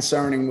got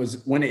concerning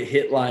was when it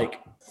hit like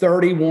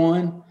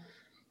 31.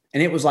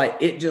 And it was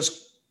like,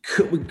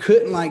 we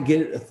couldn't like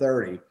get it to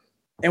 30.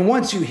 And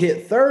once you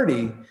hit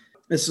 30,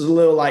 this is a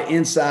little like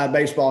inside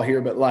baseball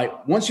here, but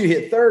like once you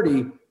hit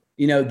 30,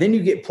 then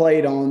you get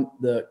played on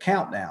the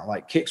countdown,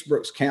 like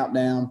Kicksbrooks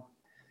countdown.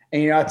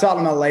 And, I talked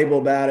to my label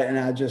about it, and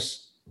I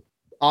just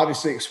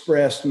obviously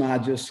expressed my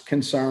just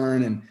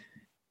concern.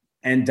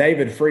 And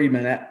David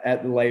Friedman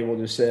at the label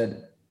just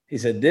said,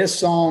 this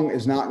song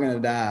is not going to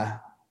die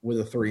with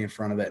a 3 in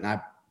front of it. And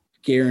I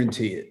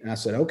guarantee it. And I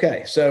said,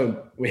 okay.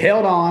 So we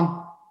held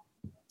on,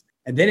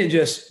 and then it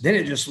just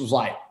was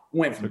like,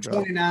 went from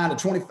 29 to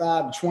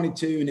 25 to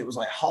 22, and it was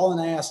like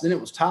hauling ass. Then it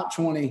was top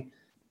 20.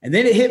 And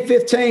then it hit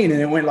 15,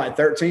 and it went like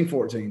 13,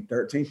 14,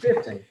 13,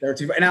 15,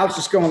 13. And I was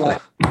just going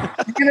like,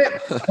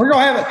 we're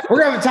going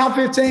to have a top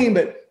 15.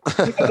 But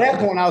at that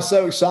point, I was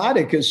so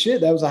excited because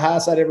that was the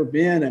highest I'd ever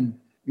been. And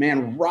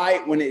man,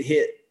 right when it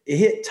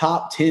hit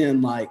top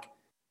 10, like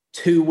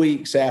 2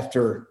 weeks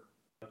after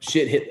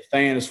shit hit the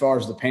fan as far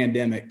as the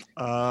pandemic.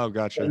 Oh,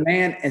 gotcha. But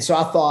man, and so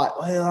I thought,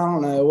 well, I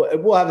don't know.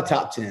 We'll have a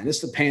top 10. It's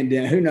the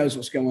pandemic. Who knows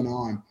what's going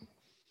on?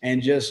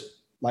 And just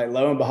like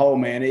lo and behold,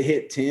 man, it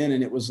hit 10,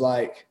 and it was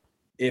like,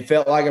 it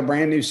felt like a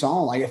brand new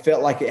song. Like it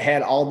felt like it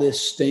had all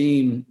this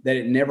steam that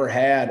it never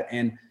had.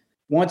 And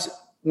once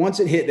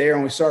it hit there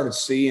and we started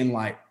seeing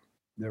like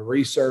the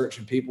research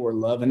and people were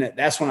loving it,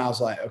 that's when I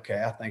was like,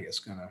 okay, I think it's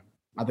gonna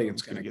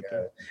go.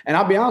 There. And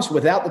I'll be honest,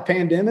 without the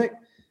pandemic,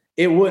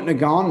 it wouldn't have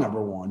gone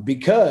number 1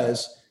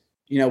 because,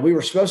 we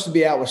were supposed to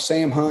be out with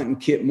Sam Hunt and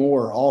Kit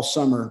Moore all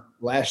summer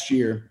last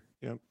year.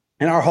 Yep.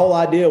 And our whole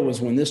idea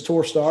was when this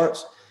tour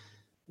starts,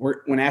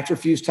 when After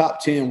Fuse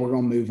top 10, we're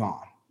going to move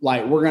on.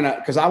 Like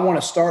because I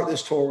want to start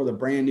this tour with a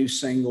brand new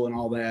single and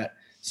all that.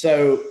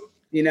 So,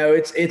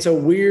 it's a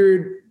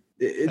weird,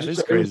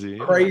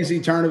 crazy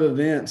turn of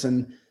events.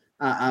 And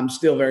I'm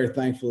still very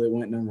thankful it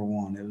went number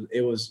 1.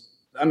 It was,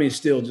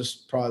 still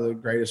just probably the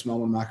greatest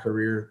moment of my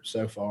career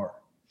so far.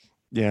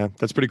 Yeah,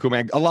 that's pretty cool,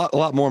 man. A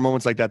lot more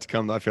moments like that to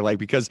come, though, I feel like,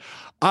 because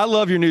I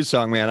love your new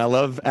song, man. I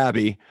love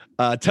Abby.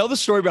 Tell the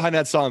story behind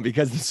that song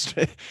because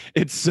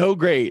it's so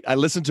great. I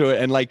listened to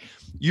it, and like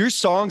your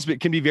songs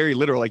can be very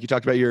literal. Like you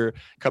talked about a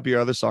couple of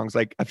your other songs.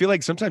 Like I feel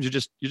like sometimes you're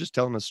just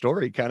telling a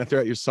story kind of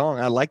throughout your song.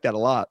 I like that a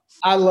lot.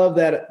 I love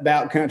that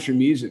about country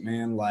music,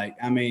 man. Like,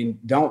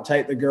 Don't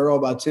Take the Girl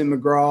by Tim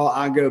McGraw.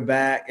 I Go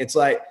Back. It's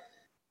like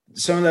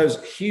some of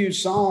those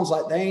huge songs,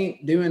 like they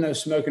ain't doing no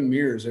smoke and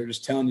mirrors. They're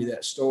just telling you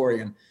that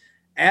story. And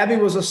Abby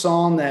was a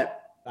song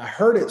that I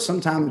heard it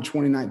sometime in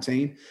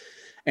 2019,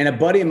 and a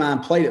buddy of mine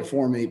played it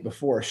for me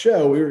before a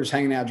show. We were just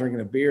hanging out drinking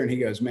a beer, and he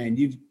goes, man,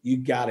 you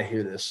got to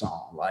hear this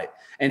song. Like,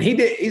 and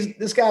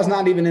this guy's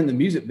not even in the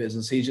music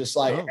business. He's just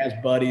like has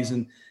buddies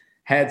and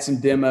had some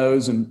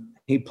demos, and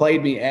he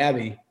played me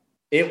Abby.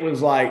 It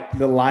was like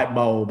the light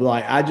bulb.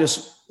 Like I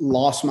just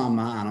lost my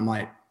mind. I'm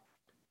like,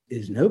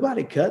 is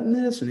nobody cutting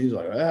this? And he's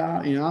like, well,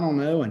 I don't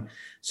know. And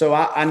so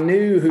I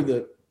knew who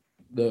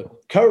the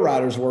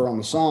co-writers were on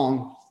the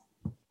song.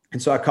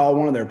 And so I called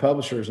one of their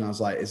publishers and I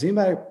was like, is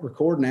anybody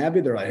recording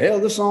Abby? They're like, hell,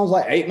 this song's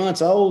like 8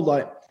 months old.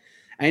 Like,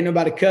 ain't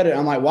nobody cut it.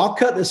 I'm like, well, I'll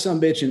cut this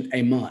sumbitch in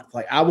a month.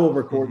 Like, I will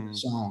record the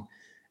song.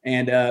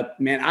 And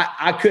man,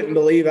 I couldn't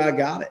believe I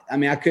got it.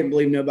 I couldn't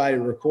believe nobody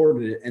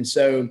recorded it. And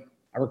so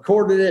I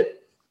recorded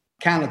it,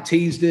 kind of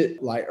teased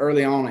it like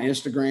early on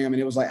Instagram. And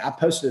it was like, I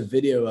posted a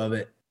video of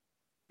it.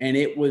 And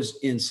it was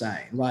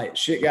insane. Like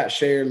shit got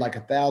shared like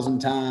 1,000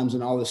 times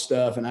and all this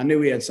stuff. And I knew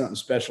we had something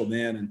special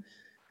then.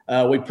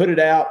 And we put it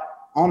out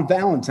on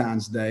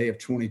Valentine's Day of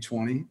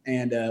 2020,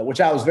 and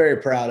which I was very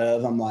proud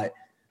of. I'm like,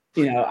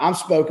 I'm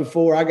spoken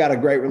for. I got a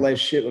great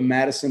relationship with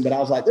Madison, but I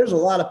was like, there's a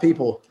lot of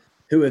people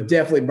who have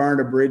definitely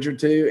burned a bridge or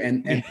two.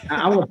 And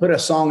I want to put a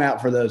song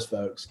out for those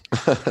folks.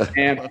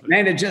 And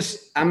man, it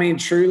just,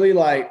 truly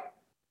like,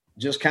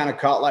 just kind of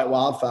caught like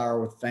wildfire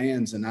with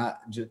fans, and I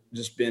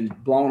just been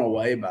blown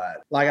away by it.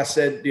 Like I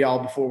said to y'all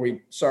before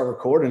we start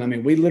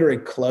recording, we literally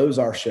close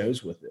our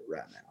shows with it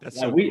right now. That's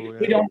like so we cool, yeah.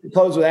 We don't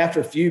close with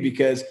After a Few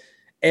because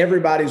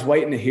everybody's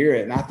waiting to hear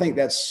it, and I think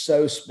that's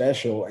so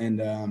special.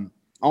 And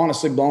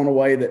honestly, blown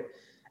away that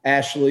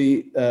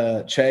Ashley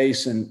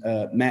Chase and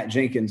Matt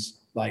Jenkins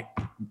like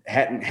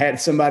hadn't had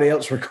somebody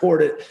else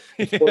record it.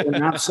 And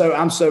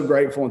I'm so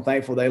grateful and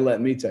thankful they let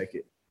me take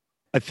it.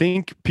 I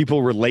think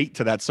people relate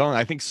to that song.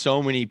 I think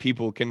so many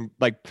people can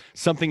like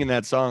something in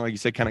that song, like you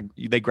said, kind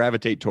of they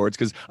gravitate towards.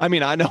 Because I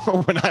know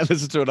when I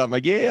listen to it, I'm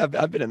like, yeah,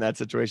 I've been in that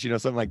situation,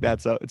 something like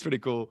that. So it's pretty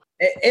cool.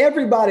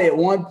 Everybody at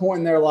one point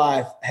in their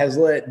life has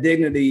let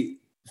dignity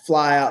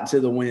fly out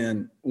to the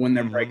wind when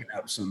they're breaking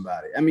up with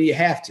somebody. You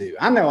have to.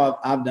 I know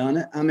I've done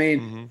it.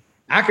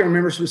 I can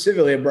remember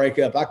specifically a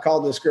breakup. I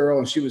called this girl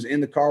and she was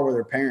in the car with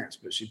her parents,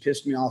 but she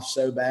pissed me off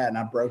so bad, and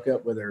I broke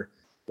up with her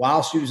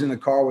while she was in the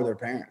car with her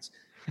parents.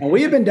 And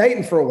we had been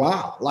dating for a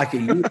while, like a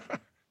year.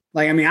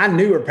 Like, I mean, I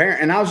knew her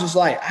parent, and I was just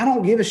like, I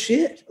don't give a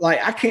shit. Like,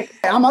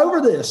 I'm over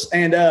this.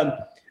 And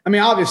I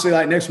mean, obviously,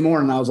 like next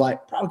morning, I was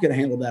like, probably could have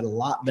handled that a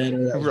lot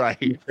better.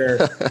 Right.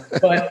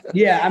 But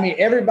yeah, I mean,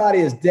 everybody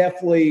has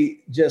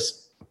definitely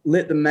just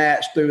lit the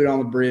match, threw it on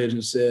the bridge,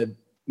 and said,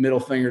 middle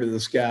finger to the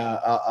sky.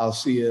 I'll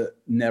see you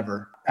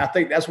never. I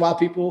think that's why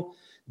people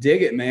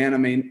dig it, man. I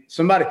mean,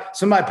 somebody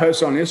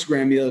posted on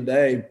Instagram the other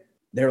day.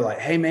 They were like,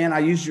 "Hey, man, I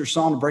used your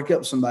song to break up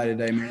with somebody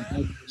today, man.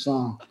 Thank you for the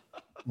song."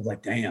 I was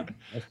like, "Damn,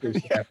 that's pretty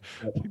sad."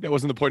 That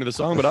wasn't the point of the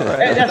song, but all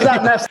right. That's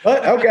not messed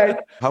up. Okay.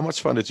 How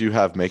much fun did you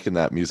have making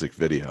that music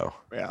video?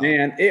 Yeah.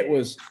 Man, it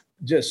was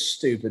just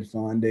stupid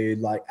fun,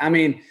 dude. Like, I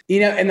mean,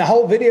 and the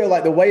whole video,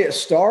 like the way it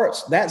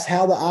starts, that's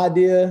how the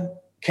idea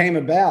came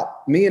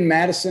about. Me and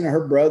Madison and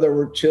her brother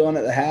were chilling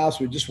at the house.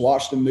 We just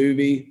watched a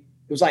movie.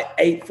 It was like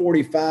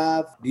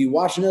 8:45. Do you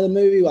watch another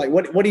movie? Like,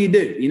 what do you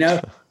do?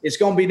 It's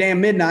going to be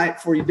damn midnight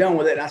before you're done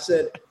with it. And I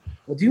said,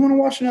 well, do you want to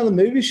watch another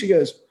movie? She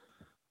goes,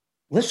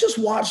 let's just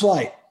watch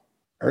like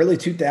early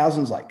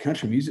 2000s, like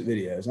country music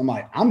videos. I'm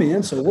like, I'm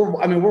in. So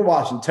we're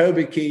watching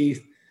Toby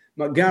Keith,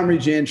 Montgomery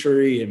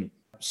Gentry, and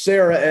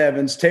Sarah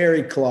Evans,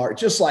 Terry Clark,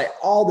 just like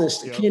all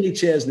this, Kenny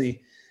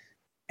Chesney.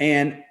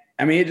 And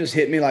I mean, it just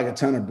hit me like a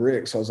ton of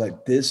bricks. I was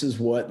like, this is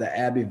what the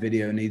Abby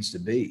video needs to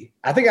be.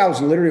 I think I was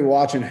literally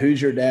watching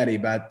Who's Your Daddy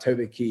by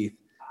Toby Keith.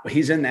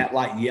 He's in that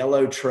like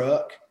yellow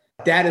truck.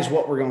 That is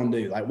what we're going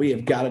to do. Like, we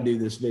have got to do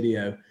this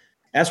video.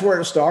 That's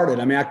where it started.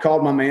 I mean, I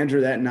called my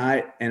manager that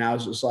night and I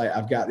was just like,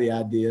 I've got the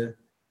idea.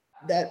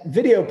 That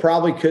video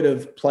probably could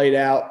have played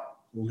out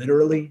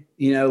literally,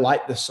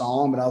 like the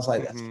song, but I was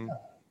like,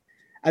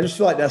 I just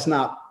feel like that's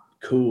not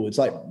cool. It's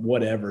like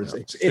whatever.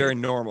 It's very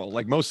normal.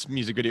 Like most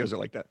music videos are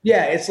like that.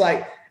 Yeah, it's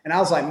like, and I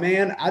was like,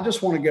 man, I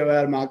just want to go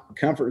out of my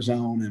comfort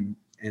zone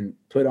and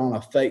put on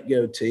a fake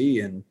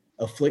goatee and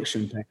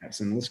affliction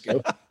pants and let's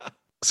go.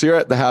 So you're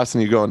at the house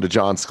and you go into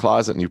John's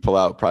closet and you pull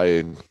out probably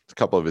a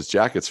couple of his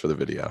jackets for the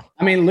video.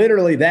 I mean,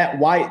 literally that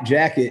white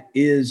jacket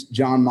is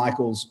John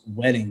Michael's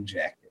wedding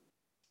jacket.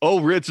 Oh,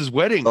 Ritz's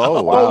wedding.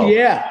 Oh, wow. Oh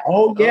yeah.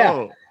 Oh yeah.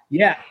 Oh.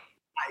 Yeah.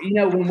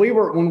 When we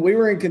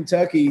were in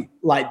Kentucky,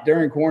 like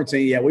during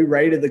quarantine, we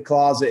raided the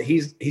closet.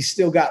 He's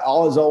still got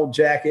all his old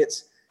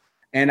jackets.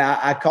 And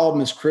I called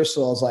Miss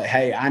Crystal. I was like,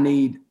 hey, I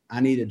need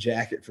a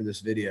jacket for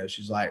this video.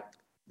 She's like,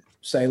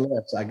 say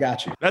less. I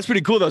got you. That's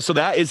pretty cool though. So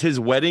that is his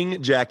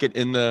wedding jacket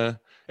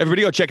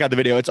everybody go check out the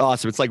video. It's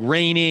awesome. It's like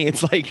rainy.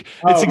 It's like,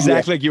 it's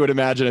exactly like you would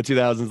imagine a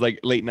 2000s, like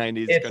late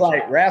 90s. It's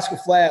like Rascal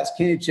Flatts,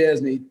 Kenny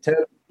Chesney,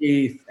 Toby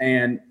Keith,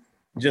 and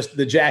just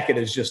the jacket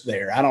is just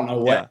there. I don't know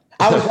what. Yeah.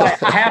 I was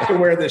like, I have to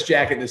wear this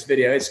jacket in this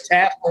video. It's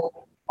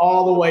tasseled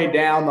all the way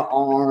down the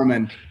arm.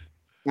 And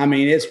I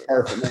mean, it's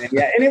perfect, man.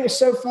 Yeah. And it was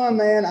so fun,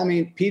 man. I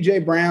mean,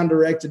 PJ Brown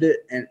directed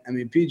it. And I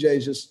mean,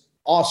 PJ's just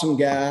awesome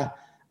guy.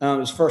 It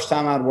was the first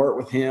time I'd worked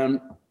with him.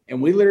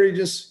 And we literally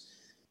just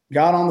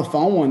got on the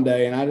phone one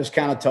day and I just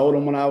kind of told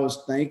him what I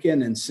was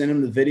thinking and sent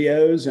him the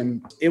videos.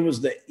 And it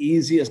was the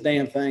easiest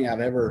damn thing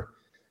I've ever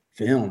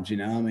filmed.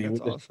 I mean,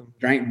 that's awesome.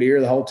 Drank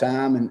beer the whole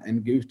time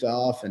and goofed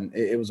off. And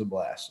it was a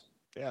blast.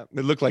 Yeah,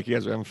 it looked like you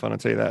guys were having fun. I'll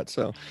tell you that.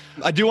 So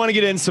I do want to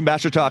get in some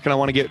Bachelor talk, and I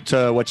want to get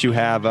to what you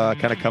have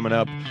kind of coming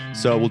up.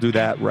 So we'll do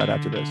that right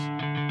after this.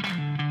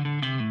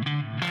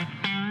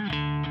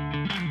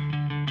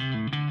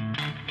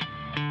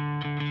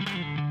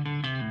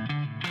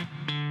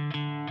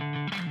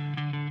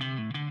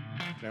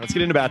 Now let's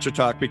get into Bachelor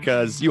talk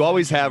because you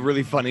always have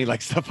really funny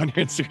stuff on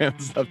your Instagram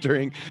and stuff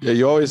during. Yeah,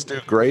 you always do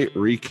great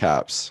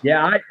recaps.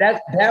 Yeah,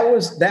 that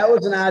was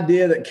an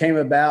idea that came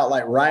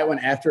about right when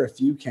After a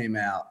Few came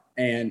out.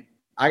 And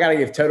I got to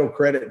give total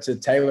credit to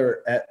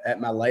Taylor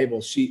at my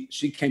label. She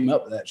came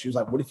up with that. She was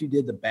like, what if you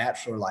did The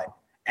Bachelor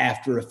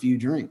after a few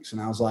drinks?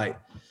 And I was like,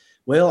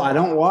 well, I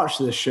don't watch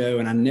this show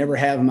and I never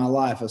have in my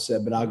life. I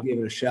said, but I'll give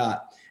it a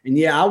shot. And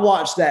yeah, I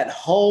watched that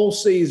whole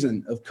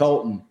season of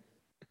Colton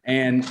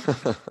and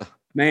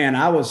man,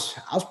 I was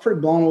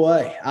pretty blown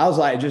away. I was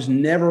like, just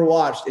never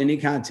watched any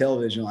kind of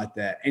television like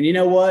that. And you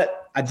know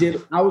what I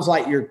did? I was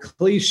like your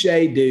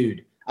cliche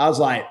dude. I was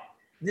like,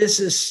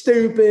 this is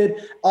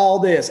stupid, all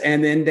this.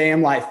 And then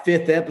damn,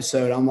 fifth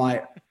episode, I'm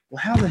like,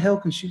 well, how the hell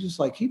can she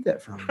just keep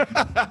that from me?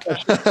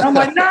 I'm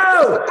like,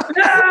 no.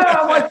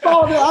 I'm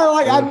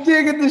like, I'm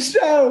digging the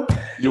show.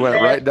 You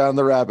went right down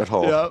the rabbit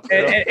hole. Yep.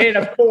 And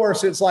of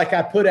course, it's like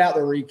I put out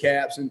the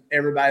recaps and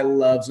everybody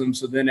loves them.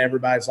 So then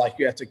everybody's like,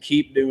 you have to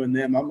keep doing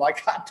them. I'm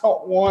like, I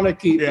don't want to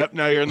keep. Yep.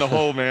 Now you're in the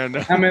hole,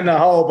 man. I'm in the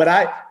hole. But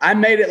I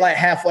made it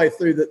halfway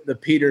through the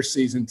Peter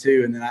season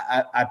 2. And then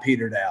I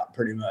petered out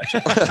pretty much.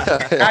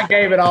 I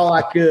gave it all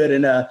I could.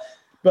 And,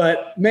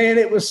 but man,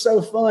 it was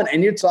so fun.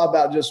 And you talk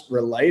about just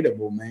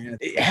relatable, man.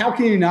 How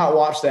can you not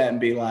watch that and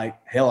be like,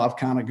 hell, I've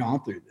kind of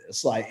gone through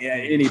this. Like, yeah,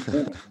 any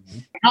point.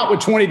 Not with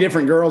 20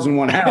 different girls in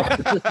one house.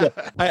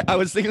 I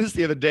was thinking this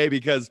the other day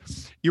because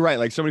you're right.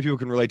 Like so many people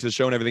can relate to the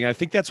show and everything. And I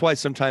think that's why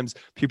sometimes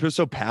people are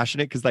so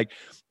passionate because like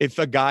if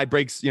a guy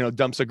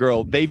dumps a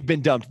girl, they've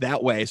been dumped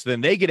that way. So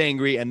then they get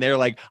angry and they're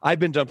like, I've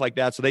been dumped like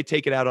that. So they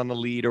take it out on the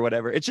lead or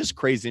whatever. It's just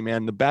crazy,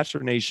 man. The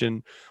Bachelor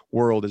Nation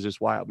world is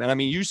just wild, man. I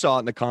mean, you saw it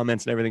in the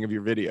comments and everything of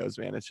your videos,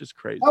 man. It's just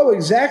crazy. Oh,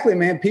 exactly,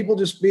 man. People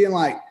just being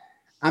like,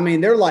 I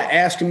mean, they're like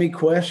asking me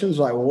questions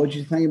like, well, what'd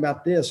you think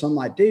about this? I'm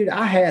like, dude,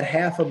 I had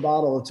half a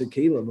bottle of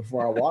tequila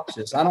before I watched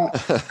this. I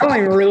don't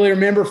even really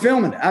remember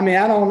filming it. I mean,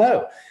 I don't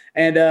know.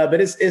 And,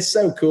 but it's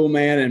so cool,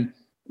 man. And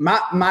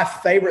my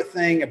favorite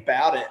thing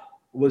about it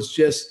was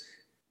just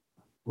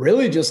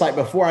really just like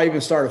before I even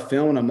started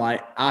filming, I'm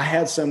like, I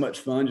had so much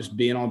fun just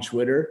being on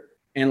Twitter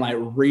and like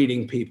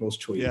reading people's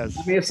tweets. Yes.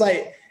 I mean, it's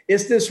like,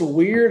 it's this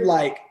weird,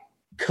 like,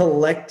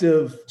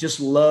 collective just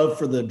love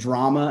for the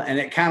drama, and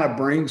it kind of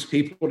brings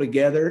people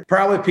together.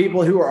 Probably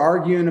people who are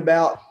arguing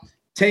about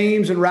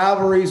teams and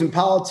rivalries and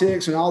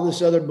politics and all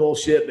this other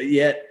bullshit, but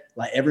yet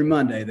like every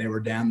Monday they were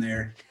down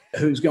there,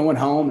 who's going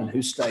home and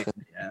who's staying.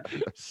 Yeah.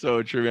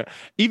 So true, man.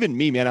 Even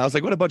me, man, I was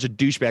like, what a bunch of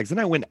douchebags. Then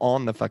I went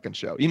on the fucking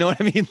show. You know what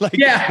I mean? Like,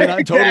 yeah, and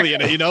I'm totally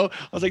in it, you know?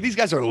 I was like, these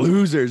guys are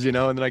losers, you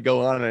know? And then I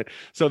go on it.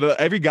 So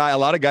every guy, a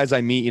lot of guys I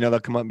meet, you know, they'll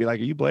come up and be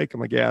like, are you Blake? I'm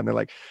like, yeah. And they're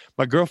like,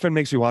 my girlfriend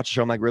makes me watch the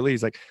show. I'm like, really?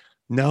 He's like,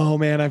 no,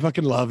 man, I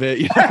fucking love it.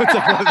 You know, it's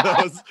like one of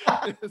those.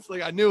 It's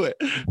like, I knew it.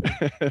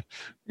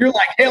 You're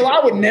like, hell,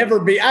 I'd never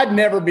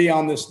be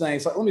on this thing.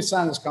 It's like, let me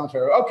sign this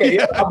contract. Okay,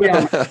 yeah, I'll be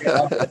on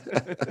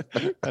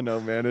it. I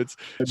know, man.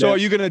 So are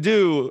you going to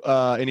do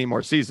any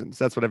more seasons?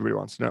 That's what everybody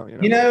wants to know.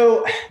 You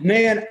know,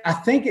 man, I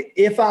think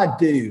if I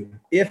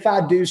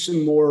do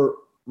some more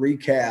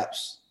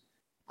recaps,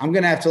 I'm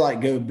going to have to like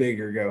go big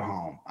or go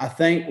home. I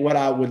think what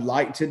I would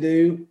like to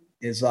do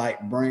is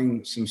like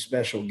bring some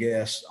special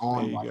guests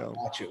on, like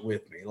watch it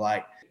with me.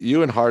 Like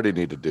you and Hardy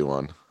need to do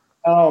one.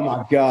 Oh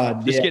my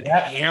God. Just get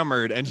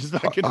hammered and just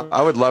fucking.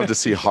 I would love to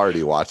see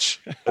Hardy watch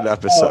an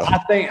episode. I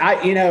think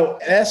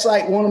that's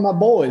like one of my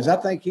boys. I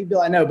think he'd be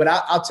like, no, but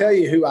I'll tell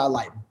you who I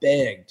like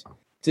begged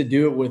to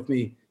do it with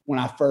me when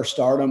I first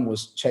started him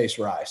was Chase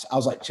Rice. I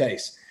was like,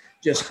 Chase,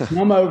 just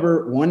come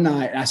over one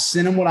night. And I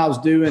sent him what I was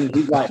doing. And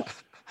he's like,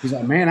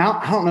 man,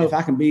 I don't know if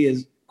I can be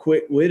as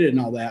quick-witted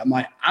and all that. I'm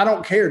like, I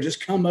don't care.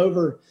 Just come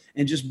over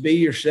and just be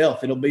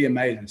yourself. It'll be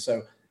amazing.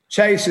 So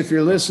Chase, if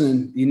you're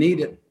listening, you need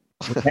it.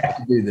 We have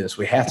to do this.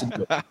 We have to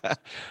do it.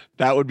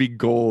 That would be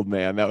gold,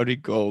 man. That would be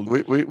gold.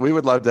 We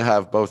would love to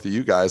have both of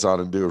you guys on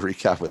and do a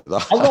recap with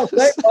us. I was going to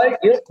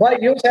say, Blake,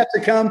 you'll just have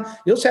to come.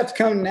 You'll just have to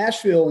come to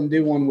Nashville and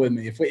do one with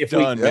me.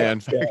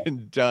 Man.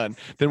 Done.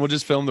 Then we'll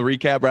just film the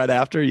recap right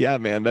after. Yeah,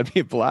 man. That'd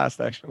be a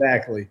blast, actually.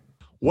 Exactly.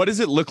 What does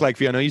it look like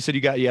for you? I know you said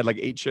you had like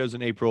 8 shows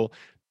in April.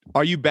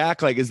 Are you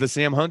back? Like, is the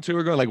Sam Hunt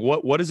tour going? Like,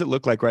 what does it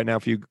look like right now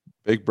for you?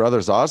 Big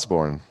Brothers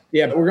Osborne.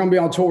 Yeah, but we're going to be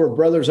on tour with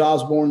Brothers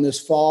Osborne this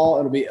fall.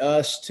 It'll be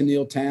us,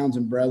 Tennille Towns,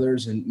 and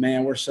Brothers. And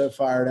man, we're so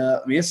fired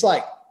up. I mean, it's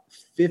like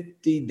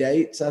 50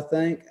 dates, I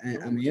think.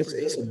 And I mean,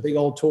 it's a big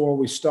old tour.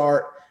 We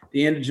start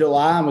the end of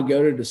July and we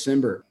go to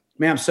December.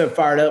 Man, I'm so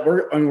fired up.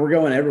 We're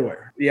going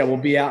everywhere. Yeah, we'll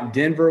be out in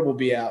Denver. We'll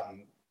be out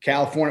in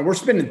California. We're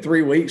spending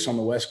 3 weeks on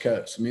the West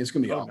Coast. I mean, it's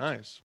going to be awesome.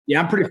 Nice.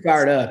 Yeah, I'm pretty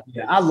fired up.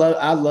 Yeah, I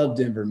love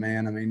Denver,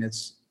 man. I mean,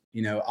 it's,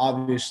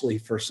 obviously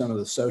for some of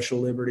the social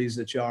liberties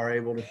that y'all are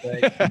able to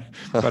take.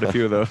 Quite a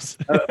few of those.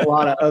 A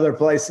lot of other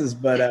places,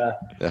 but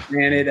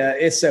man,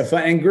 it's so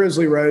fun. And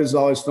Grizzly Road is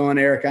always fun.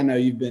 Eric, I know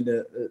you've been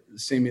to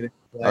see me there.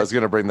 I was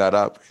going to bring that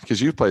up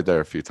because you've played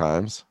there a few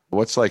times.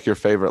 What's like your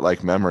favorite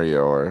like memory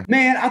or?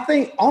 Man, I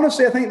think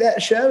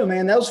that show,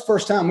 man, that was the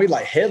first time we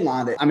like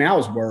headlined it. I mean, I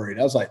was worried.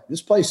 I was like,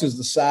 this place is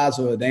the size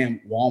of a damn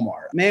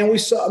Walmart. Man, we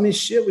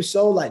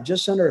sold like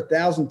just under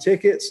 1,000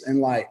 tickets and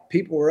like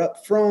people were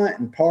up front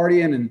and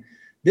partying. And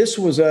this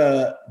was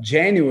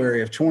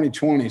January of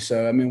 2020.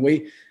 So, I mean,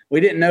 we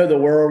didn't know the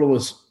world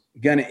was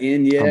going to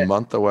end yet. A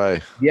month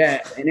away.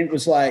 Yeah. And it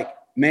was like,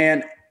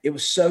 man, it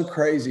was so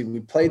crazy. We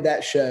played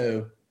that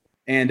show.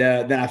 And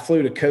then I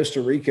flew to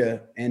Costa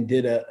Rica and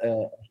did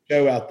a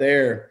show out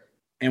there.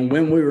 And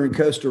when we were in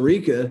Costa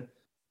Rica,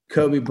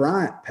 Kobe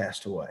Bryant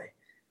passed away.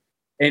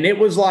 And it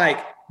was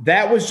like,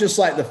 that was just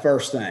like the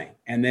first thing.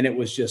 And then it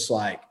was just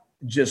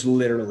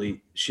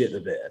literally shit the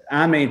bed.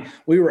 I mean,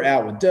 we were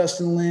out with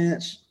Dustin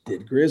Lynch,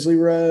 did Grizzly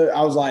Road.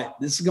 I was like,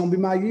 this is going to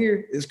be my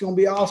year. It's going to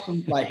be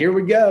awesome. Like, here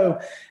we go.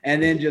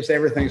 And then just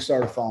everything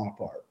started falling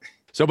apart.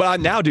 So,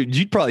 but now, dude,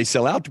 you'd probably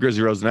sell out the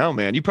Grizzly Rose now,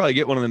 man. You probably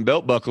get one of them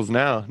belt buckles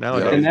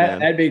nowadays. And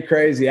that'd be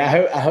crazy. I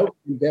hope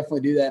we can definitely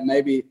do that.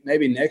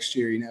 Maybe next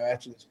year,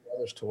 after this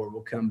Brothers tour,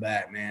 we'll come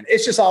back, man.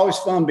 It's just always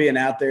fun being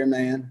out there,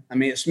 man. I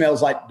mean, it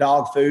smells like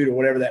dog food or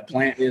whatever that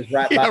plant is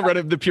by. Right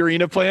of the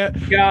Purina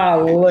plant.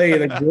 Golly,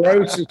 the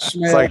grossest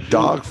smell. It's like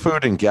dog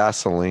food and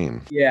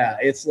gasoline. Yeah,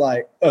 it's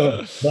like,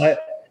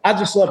 but I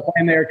just love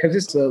playing there because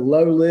it's a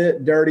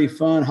low-lit, dirty,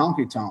 fun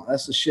honky tonk.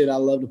 That's the shit I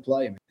love to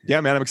play, man. Yeah,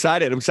 man, I'm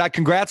excited.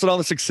 Congrats on all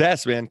the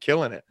success, man.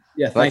 Killing it.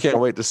 Yeah, I can't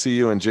wait to see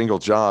you and Jingle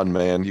John,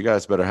 man. You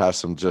guys better have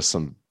some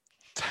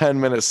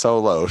 10-minute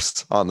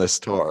solos on this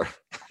tour.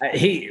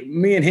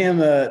 Me and him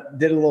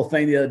did a little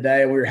thing the other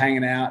day. We were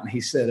hanging out, and he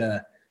said,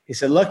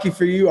 "Lucky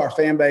for you, our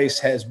fan base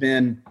has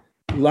been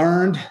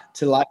learned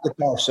to like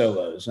guitar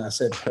solos." And I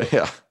said,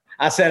 Yeah.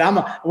 I said,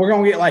 we're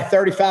going to get like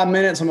 35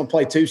 minutes. I'm going to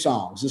play 2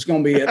 songs. It's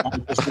going to be it.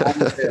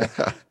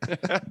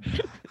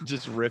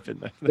 Just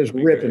ripping. Just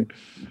ripping.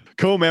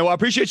 Cool, man. Well, I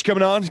appreciate you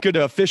coming on. It's good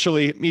to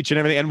officially meet you and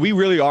everything. And we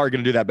really are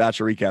going to do that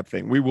Bachelor recap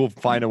thing. We will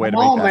find a way to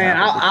make that man.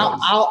 happen.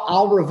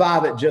 I'll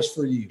revive it just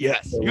for you.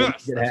 Yes. So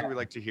Yes. That's what we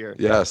like to hear.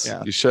 Yes,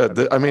 Yeah. you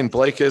should. I mean,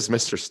 Blake is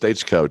Mr.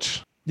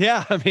 Stagecoach.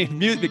 Yeah. I mean,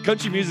 the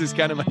country music is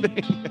kind of my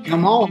thing.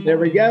 Come on. There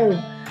we go.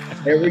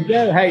 There we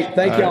go. Hey,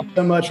 thank y'all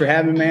so much for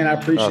having me, man. I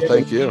appreciate it.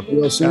 Thank you.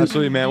 We'll see you.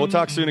 Absolutely, man. We'll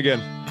talk soon again.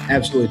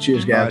 Absolutely.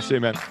 Cheers, guys. All right. See you,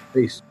 man.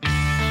 Peace.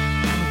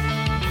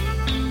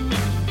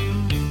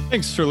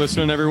 Thanks for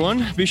listening,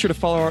 everyone. Be sure to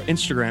follow our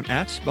Instagram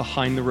at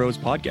Behind the Rose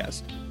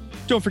Podcast.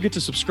 Don't forget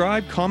to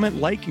subscribe, comment,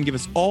 like, and give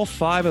us all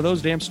 5 of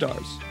those damn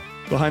stars.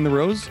 Behind the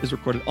Rose is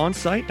recorded on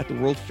site at the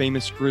world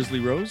famous Grizzly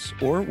Rose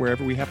or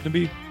wherever we happen to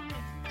be.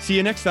 See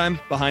you next time,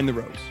 Behind the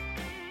Rose.